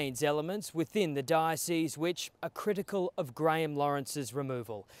remains elements within the diocese which are critical of Graham Lawrence's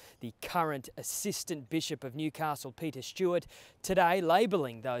removal. The current Assistant Bishop of Newcastle, Peter Stewart, today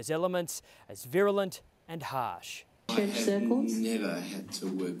labelling those elements as virulent and harsh. Church circles? Never had to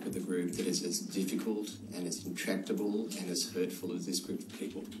work with a group that is as difficult and as intractable and as hurtful as this group of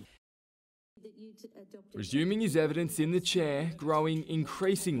people. Resuming his evidence in the chair, growing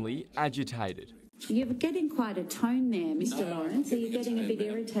increasingly agitated. You're getting quite a tone there, Mr. Lawrence. Are you getting a bit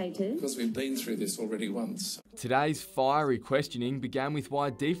irritated? Because we've been through this already once. Today's fiery questioning began with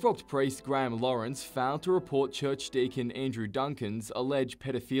why defrocked priest Graham Lawrence failed to report church deacon Andrew Duncan's alleged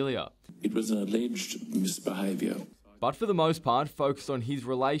pedophilia. It was an alleged misbehaviour. But for the most part focused on his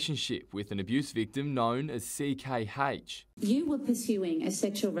relationship with an abuse victim known as CKH. You were pursuing a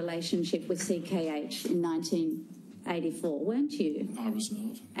sexual relationship with CKH in 1984, weren't you? I was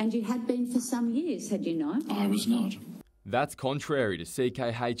not. And you had been for some years, had you not? I was not. That's contrary to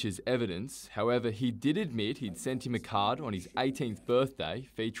CKH's evidence. However, he did admit he'd sent him a card on his 18th birthday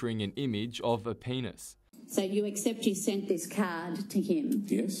featuring an image of a penis. So you accept you sent this card to him?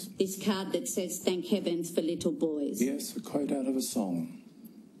 Yes. This card that says, "Thank heavens for little boys." Yes, a quote out of a song.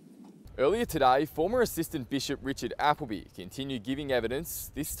 Earlier today, former Assistant Bishop Richard Appleby continued giving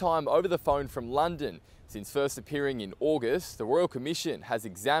evidence, this time over the phone from London. Since first appearing in August, the Royal Commission has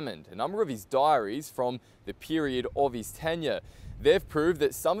examined a number of his diaries from the period of his tenure. They've proved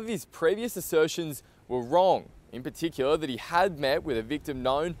that some of his previous assertions were wrong, in particular that he had met with a victim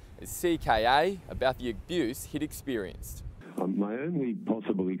known as CKA about the abuse he'd experienced. My only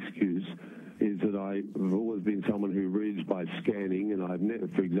possible excuse is that I've always been someone who reads by scanning, and I've never,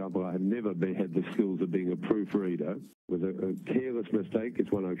 for example, I have never had the skills of being a proofreader. It was a careless mistake.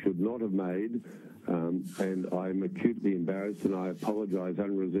 It's one I should not have made, and I'm acutely embarrassed, and I apologise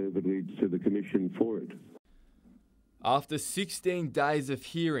unreservedly to the Commission for it. After 16 days of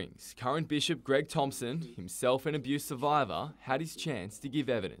hearings, current Bishop Greg Thompson, himself an abuse survivor, had his chance to give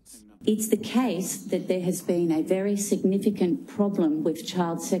evidence. It's the case that there has been a very significant problem with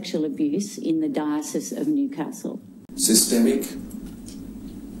child sexual abuse in the Diocese of Newcastle. Systemic,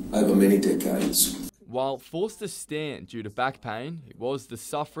 over many decades. While forced to stand due to back pain, it was the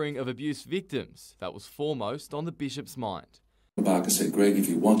suffering of abuse victims that was foremost on the Bishop's mind. Barker said, "Greg, if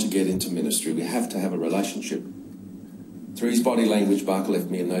you want to get into ministry, we have to have a relationship." Through his body language, Barker left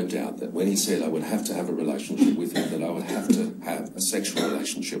me in no doubt that when he said I would have to have a relationship with him, that I would have to have a sexual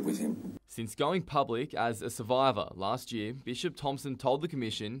relationship with him. Since going public as a survivor last year, Bishop Thompson told the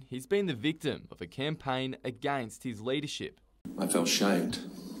Commission he's been the victim of a campaign against his leadership. I felt shamed.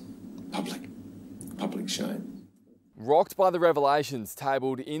 Public shame. Rocked by the revelations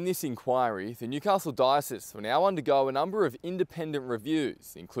tabled in this inquiry, the Newcastle Diocese will now undergo a number of independent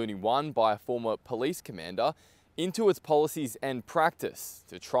reviews, including one by a former police commander, into its policies and practice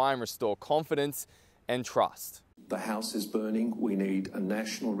to try and restore confidence and trust. The house is burning. We need a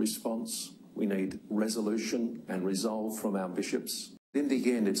national response. We need resolution and resolve from our bishops. In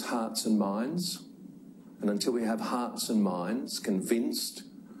the end, it's hearts and minds. And until we have hearts and minds convinced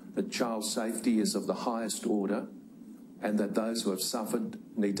that child safety is of the highest order and that those who have suffered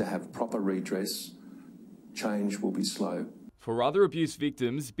need to have proper redress, change will be slow. For other abuse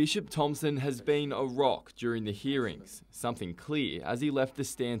victims, Bishop Thompson has been a rock during the hearings, something clear as he left the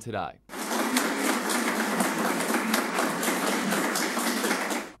stand today.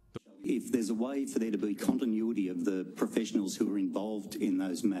 If there's a way for there to be continuity of the professionals who are involved in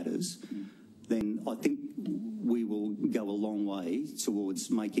those matters, then I think we will go a long way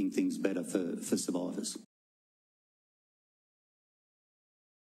towards making things better for survivors.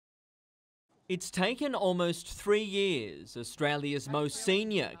 It's taken almost 3 years. Australia's most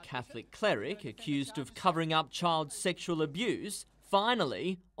senior Catholic cleric accused of covering up child sexual abuse,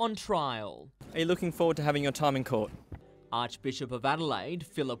 finally on trial. Are you looking forward to having your time in court? Archbishop of Adelaide,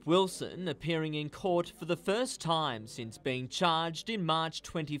 Philip Wilson, appearing in court for the first time since being charged in March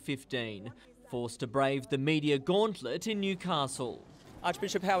 2015, forced to brave the media gauntlet in Newcastle.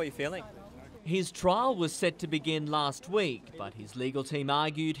 Archbishop, how are you feeling? His trial was set to begin last week, but his legal team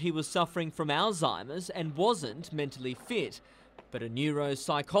argued he was suffering from Alzheimer's and wasn't mentally fit. But a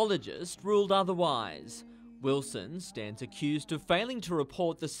neuropsychologist ruled otherwise. Wilson stands accused of failing to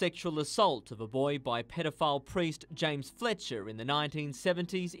report the sexual assault of a boy by pedophile priest James Fletcher in the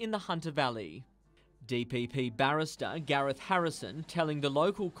 1970s in the Hunter Valley. DPP barrister Gareth Harrison telling the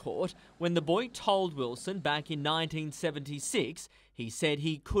local court when the boy told Wilson back in 1976 he said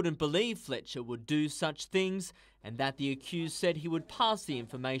he couldn't believe Fletcher would do such things and that the accused said he would pass the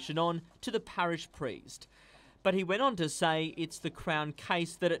information on to the parish priest. But he went on to say it's the Crown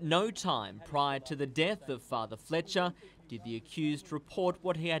case that at no time prior to the death of Father Fletcher did the accused report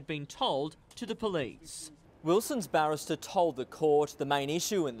what he had been told to the police. Wilson's barrister told the court the main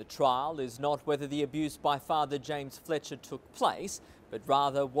issue in the trial is not whether the abuse by Father James Fletcher took place, but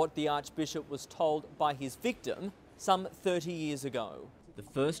rather what the Archbishop was told by his victim some 30 years ago. The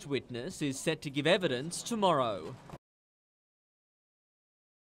first witness is set to give evidence tomorrow.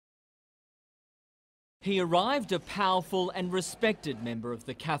 He arrived a powerful and respected member of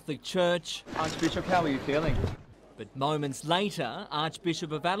the Catholic Church. Archbishop, how are you feeling? But moments later,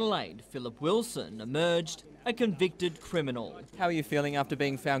 Archbishop of Adelaide, Philip Wilson, emerged a convicted criminal. How are you feeling after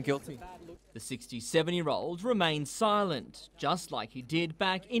being found guilty? The 67-year-old remains silent, just like he did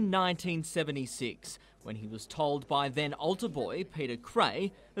back in 1976, when he was told by then altar boy Peter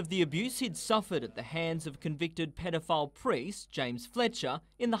Cray of the abuse he'd suffered at the hands of convicted pedophile priest James Fletcher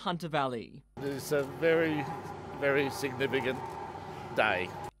in the Hunter Valley. It's a very, very significant day.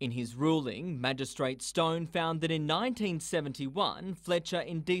 In his ruling, Magistrate Stone found that in 1971, Fletcher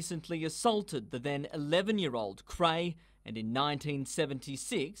indecently assaulted the then 11-year-old Cray, and in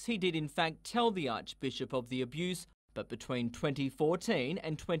 1976 he did in fact tell the Archbishop of the abuse, but between 2014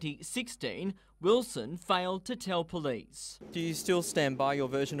 and 2016, Wilson failed to tell police. Do you still stand by your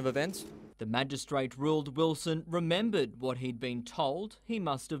version of events? The magistrate ruled Wilson remembered what he'd been told, he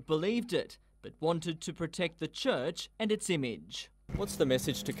must have believed it, but wanted to protect the church and its image. What's the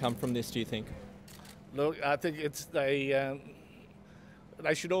message to come from this, do you think? Look, I think it's they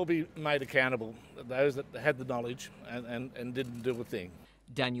should all be made accountable, those that had the knowledge and didn't do a thing.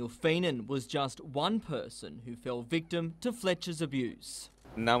 Daniel Feenan was just one person who fell victim to Fletcher's abuse.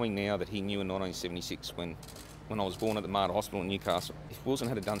 Knowing now that he knew in 1976 when I was born at the Mater Hospital in Newcastle, if Wilson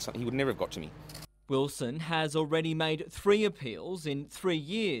had done something, he would never have got to me. Wilson has already made 3 appeals in 3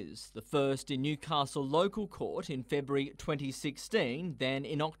 years, the first in Newcastle Local Court in February 2016, then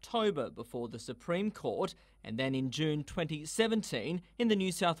in October before the Supreme Court, and then in June 2017 in the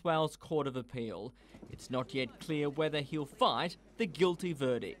New South Wales Court of Appeal. It's not yet clear whether he'll fight the guilty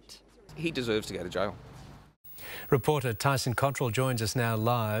verdict. He deserves to go to jail. Reporter Tyson Cottrell joins us now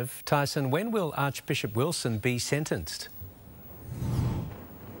live. Tyson, when will Archbishop Wilson be sentenced?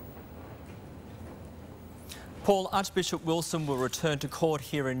 Paul, Archbishop Wilson will return to court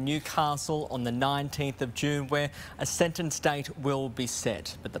here in Newcastle on the 19th of June, where a sentence date will be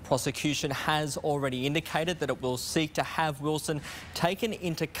set. But the prosecution has already indicated that it will seek to have Wilson taken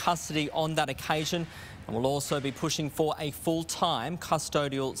into custody on that occasion and will also be pushing for a full-time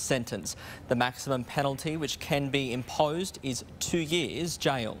custodial sentence. The maximum penalty which can be imposed is 2 years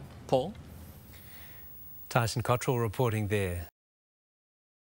jail. Paul? Tyson Cottrell reporting there.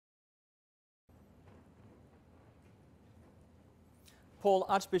 Paul,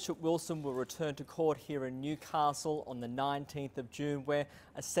 Archbishop Wilson will return to court here in Newcastle on the 19th of June, where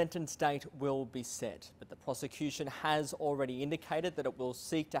a sentence date will be set. But the prosecution has already indicated that it will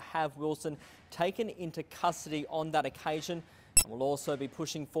seek to have Wilson taken into custody on that occasion and will also be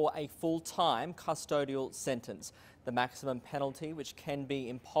pushing for a full-time custodial sentence. The maximum penalty which can be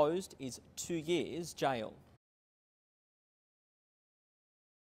imposed is 2 years jail.